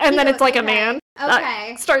 Oh, and then cute. it's like a Okay. man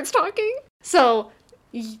Okay. that starts talking. So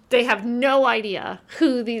they have no idea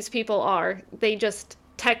who these people are. They just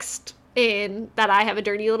text in that I have a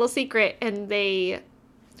dirty little secret, and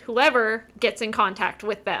whoever gets in contact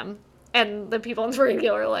with them, and the people on the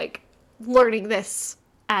radio are like learning this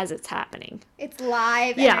as it's happening. It's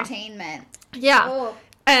live Yeah. entertainment. Yeah. Oh,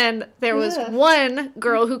 And there was Ugh. one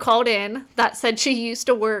girl who called in that said she used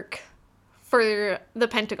to work for the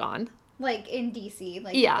Pentagon. like in DC,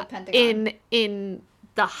 like Yeah. the Pentagon. In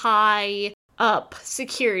the high up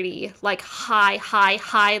security, like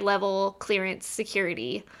high level clearance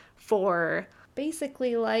security for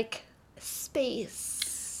basically like space.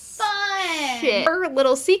 Fun. Shit. Her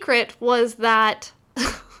little secret was that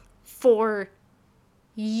for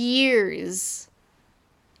years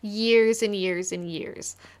and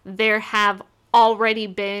years, there have already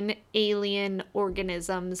been alien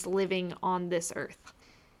organisms living on this earth.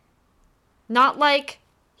 Not like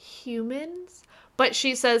humans, but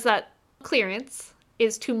she says that clearance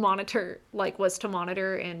was to monitor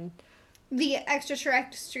and The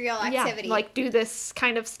extraterrestrial activity. yeah, like do this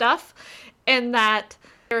kind of stuff, and that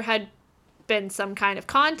there had been some kind of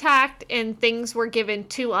contact and things were given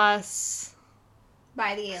to us.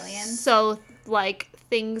 by the aliens. So, like,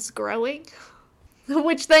 things growing.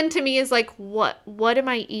 Which then to me is like, what am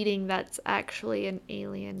I eating that's actually an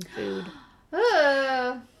alien food?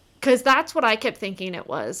 Ugh. Because that's what I kept thinking it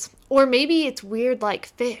was. Or maybe it's weird like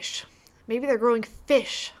fish. Maybe they're growing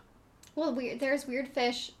fish. Well, there's weird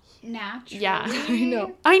fish naturally. Yeah,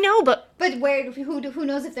 I know, but But who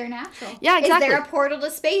knows if they're natural? Yeah, exactly. Is there a portal to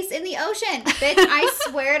space in the ocean? Bitch, I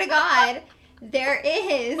swear to God, there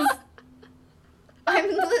is.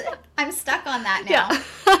 I'm stuck on that now.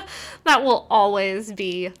 yeah. That will always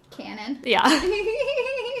be, Canon. yeah.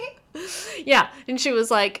 Yeah, and she was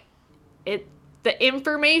like, the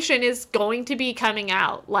information is going to be coming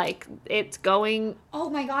out. Like, it's going Oh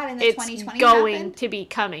my God, and the it's 2020 going happened? to be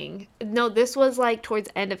coming. No, this was like towards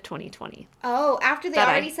end of 2020. Oh, after they that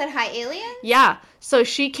already said hi, aliens? Yeah. So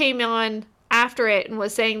she came on after it and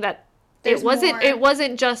was saying that There's more. it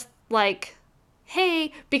wasn't just like,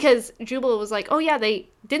 hey, because Jubal was like, oh yeah,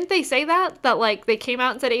 didn't they say that like they came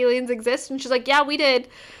out and said aliens exist? And she's like, yeah, we did.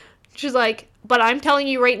 She's like, but I'm telling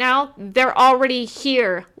you right now, they're already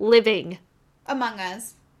here living. Among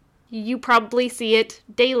us. You probably see it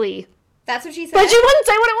daily. That's what she said? But she wouldn't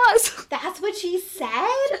say what it was. That's what she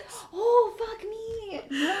said? Oh, fuck me.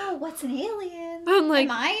 No, what's an alien? I'm like,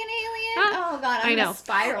 Am I an alien? huh? Oh, God, I'm I know. going to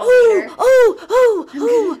spiral later.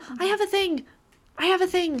 Oh, I have a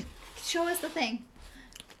thing. Show us the thing.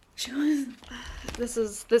 Show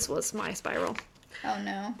us. This was my spiral. Oh,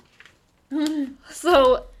 no.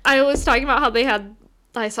 So I was talking about how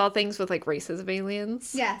I saw things with like races of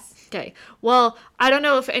aliens. Yes. Okay. Well, I don't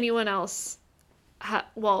know if anyone else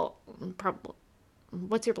probably.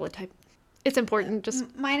 What's your blood type? It's important,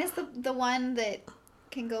 just Mine is the one that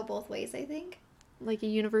can go both ways, I think. like a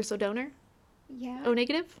universal donor. Yeah. O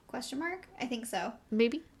negative? Question mark? I think so.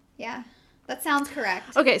 Maybe. Yeah. That sounds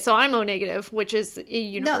correct. Okay, so I'm O negative, which is a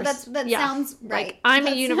universal. that sounds right. Like, I'm a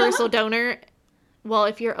That's- universal donor. Well,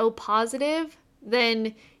 if you're O positive,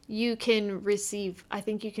 then you can receive. I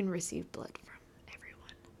think you can receive blood from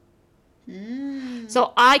everyone.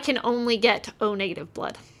 So I can only get O negative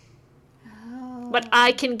blood, Oh. but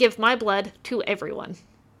I can give my blood to everyone.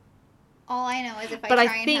 All I know is if I But I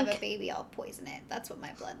try and have a think- baby, I'll poison it. That's what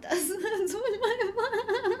my blood does. That's what my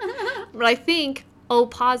blood. But I think O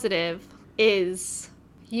positive is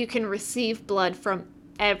you can receive blood from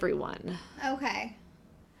everyone. Okay.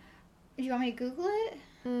 Do you want me to Google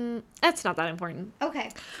it? That's not that important.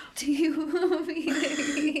 Okay. Do you want me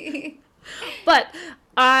to? But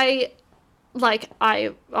I've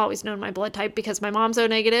always known my blood type because my mom's O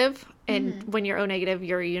negative, and when you're O negative,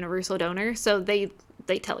 you're a universal donor. So they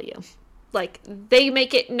tell you, like, they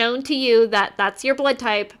make it known to you that that's your blood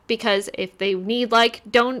type, because if they need like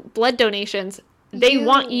blood donations, they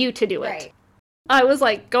want you to do it. Right. I was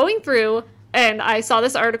like going through, and I saw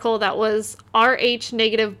this article that was RH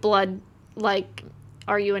negative blood. Like,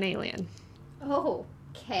 are you an alien? Oh,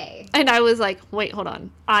 okay. And I was like, wait, hold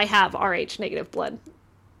on. I have RH negative blood.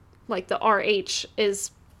 Like, the RH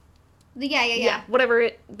is, Yeah. whatever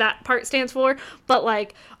that part stands for. But,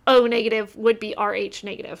 like, O negative would be RH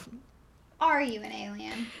negative. Are you an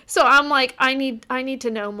alien? So I'm like, I need to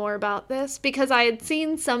know more about this, because I had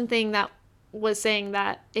seen something that was saying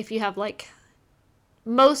that if you have, like,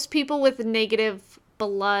 most people with negative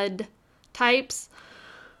blood types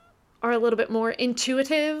are a little bit more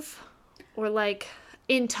intuitive, or like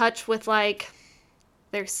in touch with like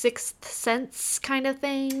their sixth sense kind of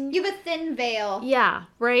thing. You have a thin veil. Yeah,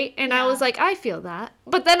 right? And I Yeah. was like, I feel that.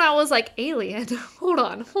 But then I was like, alien. Hold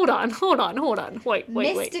on. Wait.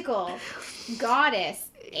 Mystical. Goddess.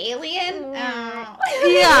 Alien?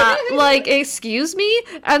 Yeah, like, excuse me?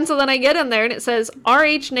 And so then I get in there and it says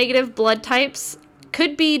RH negative blood types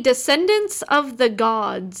could be descendants of the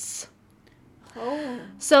gods. Oh.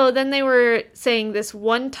 So then they were saying this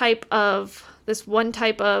one type of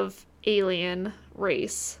alien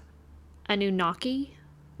race, Anunnaki.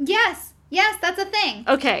 Yes, that's a thing.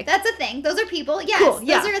 Okay. That's a thing. Those are people. Yes, Cool,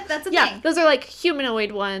 yeah. That's a Yeah, thing. those are like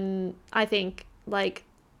humanoid one, I think, like,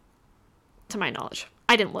 to my knowledge.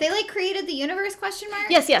 I didn't look. They like created the universe, question mark?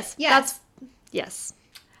 Yes. Yes. Yes.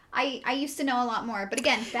 I used to know a lot more, but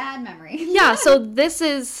again, bad memory. Yeah, so this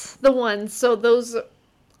is the one. So those,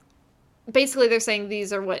 basically they're saying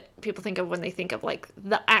these are what people think of when they think of like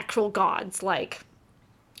the actual gods, like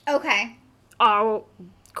Okay. our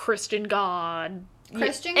Christian god.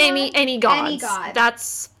 Christian Any god? gods. Any god.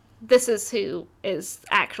 This is who is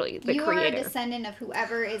actually the You creator. are a descendant of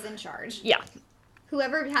whoever is in charge. Yeah.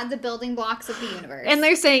 Whoever had the building blocks of the universe. And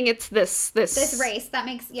they're saying it's this race. That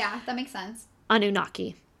makes sense.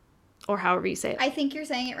 Anunnaki, or however you say it. I think you're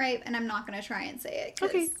saying it right, and I'm not going to try and say it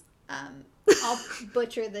because Okay. I'll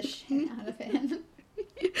butcher the shit out of it.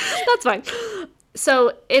 That's fine.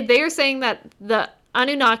 So they're saying that the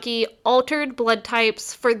Anunnaki altered blood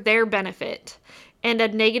types for their benefit, and a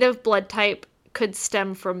negative blood type could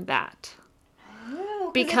stem from that.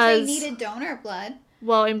 Oh, Because- if they needed donor blood,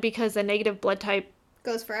 Well, and because a negative blood type,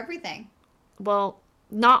 goes for everything. well,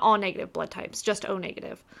 not all negative blood types, just O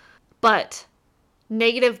negative. But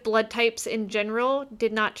negative blood types in general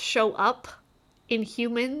did not show up in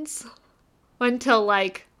humans until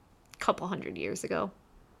like a couple hundred years ago.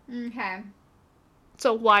 Okay.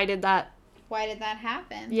 So why did that? Why did that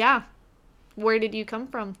happen? Yeah. Where did you come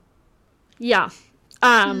from? Yeah.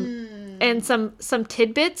 And some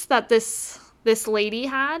tidbits that this lady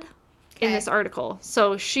had in Okay. this article.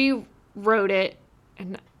 So she wrote it,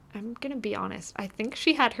 and I'm gonna be honest, I think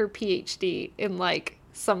she had her PhD in like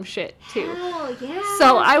some shit too. Oh, yeah.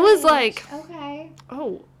 So I was like, Okay.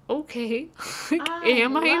 oh, okay.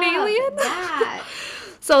 Am I an love alien? That.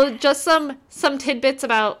 So just some tidbits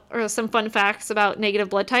about, or some fun facts about negative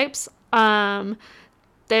blood types.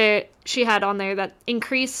 There, she had on there that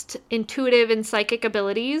increased intuitive and psychic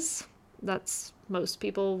abilities. That's most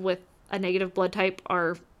people with a negative blood type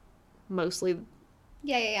are mostly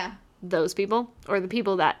Yeah. those people, or the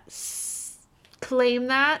people that claim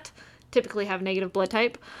that typically have negative blood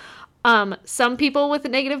type. Some people with a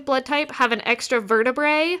negative blood type have an extra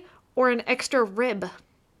vertebrae or an extra rib,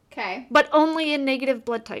 Okay. but only in negative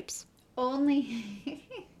blood types. Only.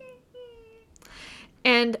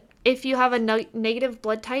 And if you have a negative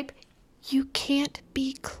blood type, you can't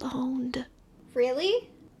be cloned. Really?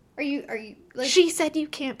 Are you like She said you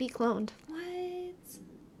can't be cloned.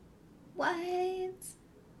 What?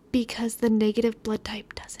 Because the negative blood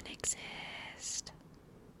type doesn't exist.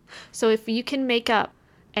 So if you can make up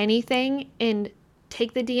anything and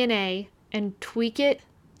take the DNA and tweak it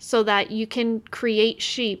so that you can create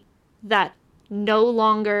sheep that no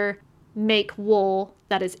longer make wool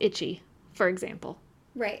that is itchy, for example,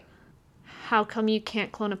 Right. how come you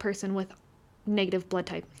can't clone a person with negative blood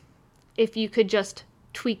type? If you could just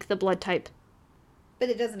tweak the blood type. But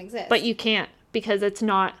it doesn't exist. But you can't, because it's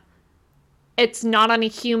not on a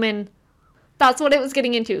human. That's what it was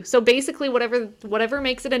getting into. So basically, whatever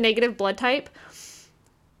makes it a negative blood type,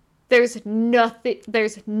 there's nothing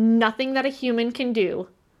that a human can do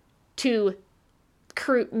to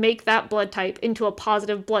make that blood type into a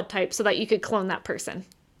positive blood type so that you could clone that person.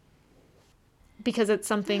 Because it's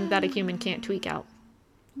something that a human can't tweak out.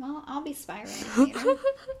 Well, I'll be spiraling later.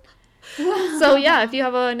 So yeah, if you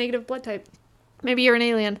have a negative blood type, maybe you're an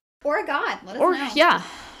alien. Or a god. Let us Or know. yeah.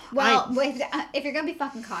 Well, if you're gonna be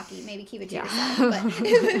fucking cocky, maybe keep it to yourself. But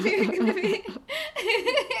if you're gonna be...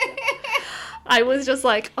 I was just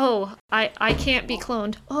like, oh, I can't be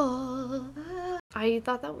cloned. Oh, I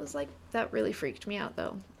thought that really freaked me out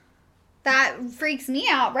though. That freaks me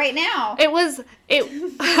out right now. I was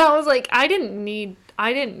like, I didn't need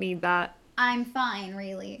that. I'm fine,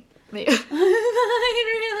 really. I'm fine,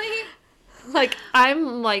 really. Like,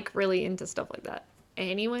 I'm like really into stuff like that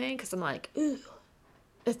anyway, because I'm like, ooh,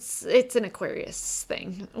 it's an Aquarius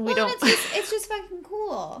thing. It's just fucking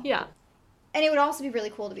cool. Yeah. And it would also be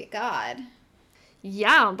really cool to be a god.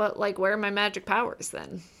 Yeah, but like, where are my magic powers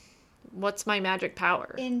then? What's my magic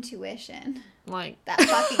power? Intuition. Like, that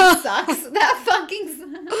fucking sucks. That fucking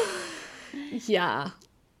sucks. Yeah.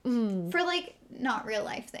 For like not real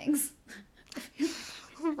life things.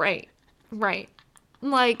 Right.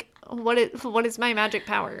 Like, what is my magic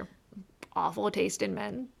power? Awful taste in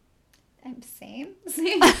men. Same.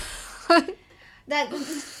 That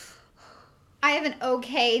I have an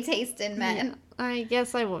okay taste in men. Yeah, I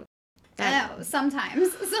guess I won't. Sometimes.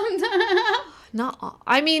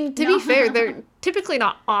 I mean, to be fair, they're typically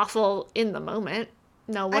not awful in the moment.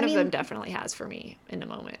 No, one of them definitely has for me in the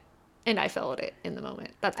moment. And I felt it in the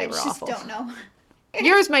moment that they were awful. I just don't know.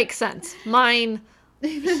 Yours makes sense. Mine,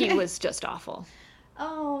 he was just awful.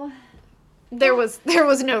 Oh. There was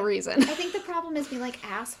no reason. I think the problem is we like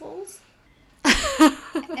assholes.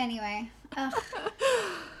 Anyway.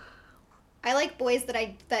 I like boys that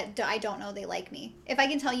I don't know they like me. If I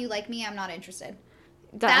can tell you like me, I'm not interested.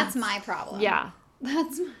 That's my problem. Yeah.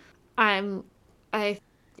 I'm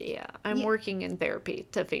Yeah. working in therapy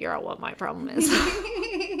to figure out what my problem is.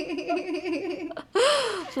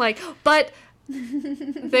 Like, but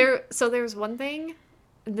there's one thing,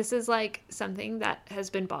 this is like something that has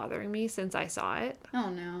been bothering me since I saw it. Oh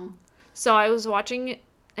no. So I was watching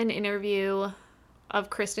an interview of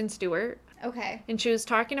Kristen Stewart. Okay. And she was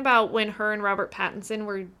talking about when her and Robert Pattinson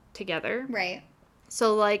were together. Right.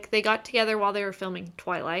 So like they got together while they were filming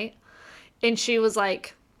Twilight. And she was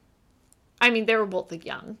like, I mean, they were both like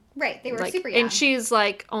young. Right, they were like, super young. And she's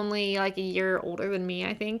like only like a year older than me,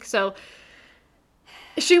 I think. So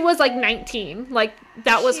she was like 19. Like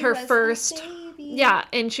that was her first. Yeah,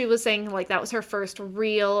 and she was saying like that was her first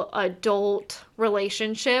real adult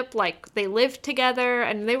relationship. Like they lived together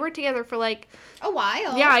and they were together for like a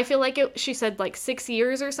while. Yeah, I feel like she said like 6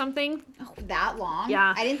 years or something. Oh, that long?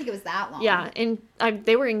 Yeah. I didn't think it was that long. Yeah, and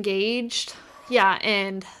they were engaged. Yeah,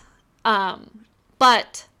 and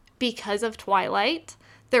but because of Twilight,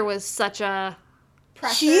 there was such a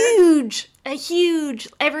huge,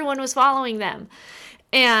 everyone was following them.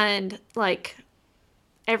 And like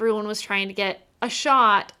everyone was trying to get a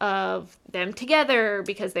shot of them together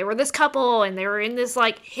because they were this couple and they were in this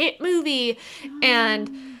like hit movie.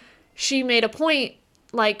 And she made a point,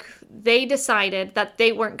 like they decided that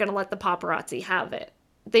they weren't going to let the paparazzi have it.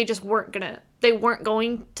 They just weren't going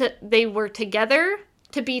to, they were together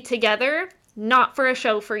to be together, not for a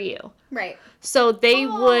show for you. Right. So they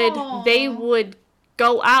would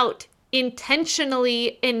go out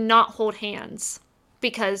intentionally and not hold hands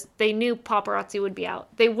because they knew paparazzi would be out.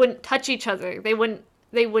 They wouldn't touch each other. They would.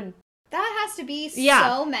 That has to be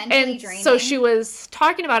so mentally draining. So she was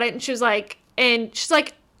talking about it and she's like,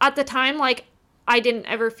 at the time, like, I didn't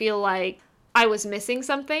ever feel like I was missing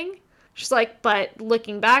something. She's like, but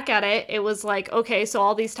looking back at it, it was like, okay, so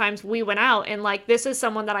all these times we went out and like, this is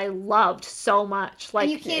someone that I loved so much. Like,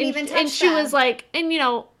 and you can't even touch And she was like, and you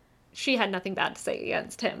know, she had nothing bad to say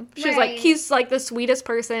against him. She's like, he's like the sweetest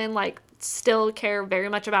person, like still care very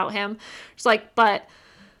much about him. She's like, but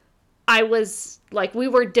I was like, we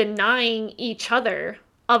were denying each other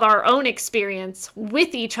of our own experience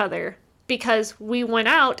with each other because we went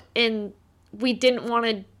out and we didn't want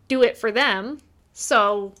to do it for them.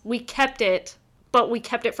 So we kept it, but we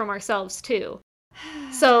kept it from ourselves too.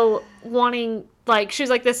 So wanting, like, she was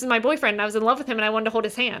like, this is my boyfriend and I was in love with him and I wanted to hold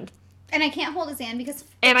his hand. And I can't hold his hand because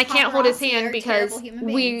I can't hold his hand because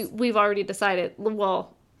we've already decided,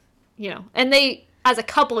 well, you know, and they as a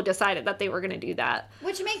couple decided that they were going to do that.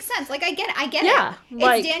 Which makes sense. Like I get it. Yeah,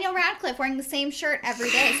 it's Daniel Radcliffe wearing the same shirt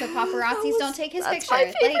every day so paparazzis don't take his pictures.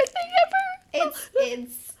 That's my favorite thing ever.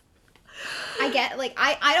 It's I get, like,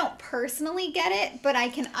 I don't personally get it, but I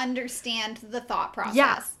can understand the thought process.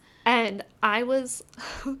 Yeah. And I was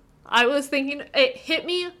thinking, it hit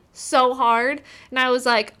me so hard, and I was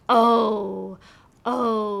like, oh,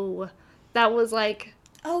 that was like,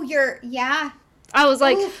 Oh, yeah. I was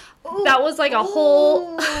like, Ooh, that was like a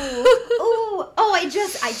whole, oh, I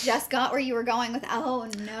just got where you were going with, oh,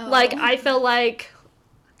 no. like, I felt like,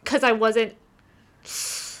 because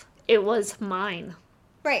it was mine.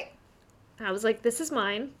 Right. I was like, this is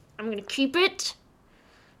mine. I'm going to keep it.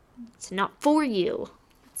 It's not for you.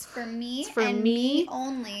 It's for me. It's for and me.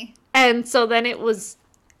 only. And so then it was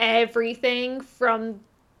everything from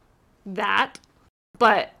that.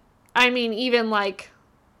 But, I mean, even, like,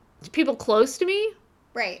 people close to me,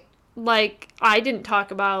 Right. like, I didn't talk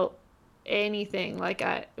about anything. Like,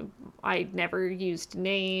 I never used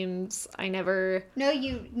names. I never... No,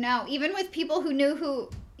 even with people who knew who,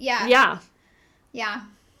 yeah. Yeah. Yeah.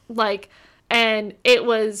 Like, and it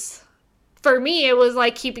was, for me, it was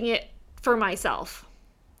like keeping it for myself.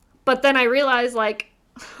 But then I realized, like,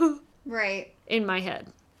 Right. in my head,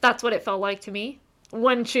 that's what it felt like to me.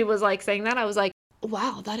 When she was, like, saying that, I was like,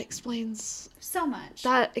 wow, that explains So much.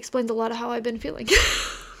 a lot of how I've been feeling.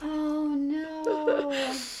 Oh,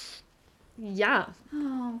 no. Yeah.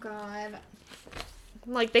 Oh, God.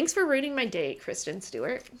 Like, thanks for ruining my day, Kristen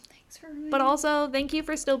Stewart. Thanks for ruining. But also, thank you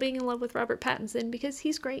for still being in love with Robert Pattinson, because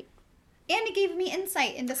he's great. And it gave me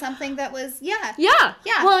insight into something that was, yeah. Yeah.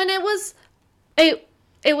 Yeah. Well, and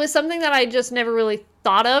it was something that I just never really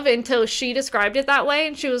thought of until she described it that way.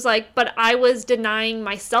 And she was like, but I was denying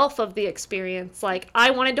myself of the experience. Like, I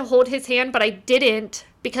wanted to hold his hand, but I didn't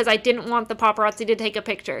because I didn't want the paparazzi to take a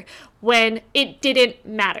picture when it didn't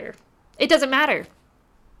matter. It doesn't matter.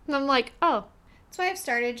 And I'm like, oh. That's why I've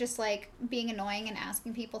started just, like, being annoying and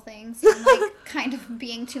asking people things and, like, kind of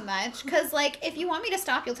being too much. Because, like, if you want me to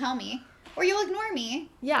stop, you'll tell me. Or you'll ignore me.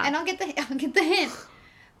 Yeah. And I'll get the hint.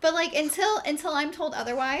 But, like, until I'm told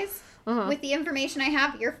otherwise, Uh-huh. with the information I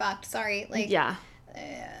have, you're fucked. Sorry. Like, Yeah.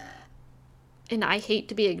 And I hate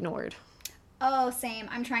to be ignored. oh, same.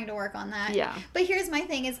 I'm trying to work on that. Yeah. But here's my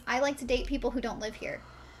thing is I like to date people who don't live here.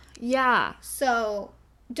 Yeah. So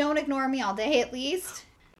don't ignore me all day at least.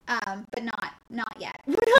 But not yet.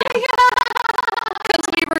 Because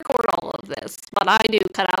we record all of this, but I do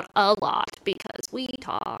cut out a lot because we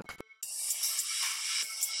talk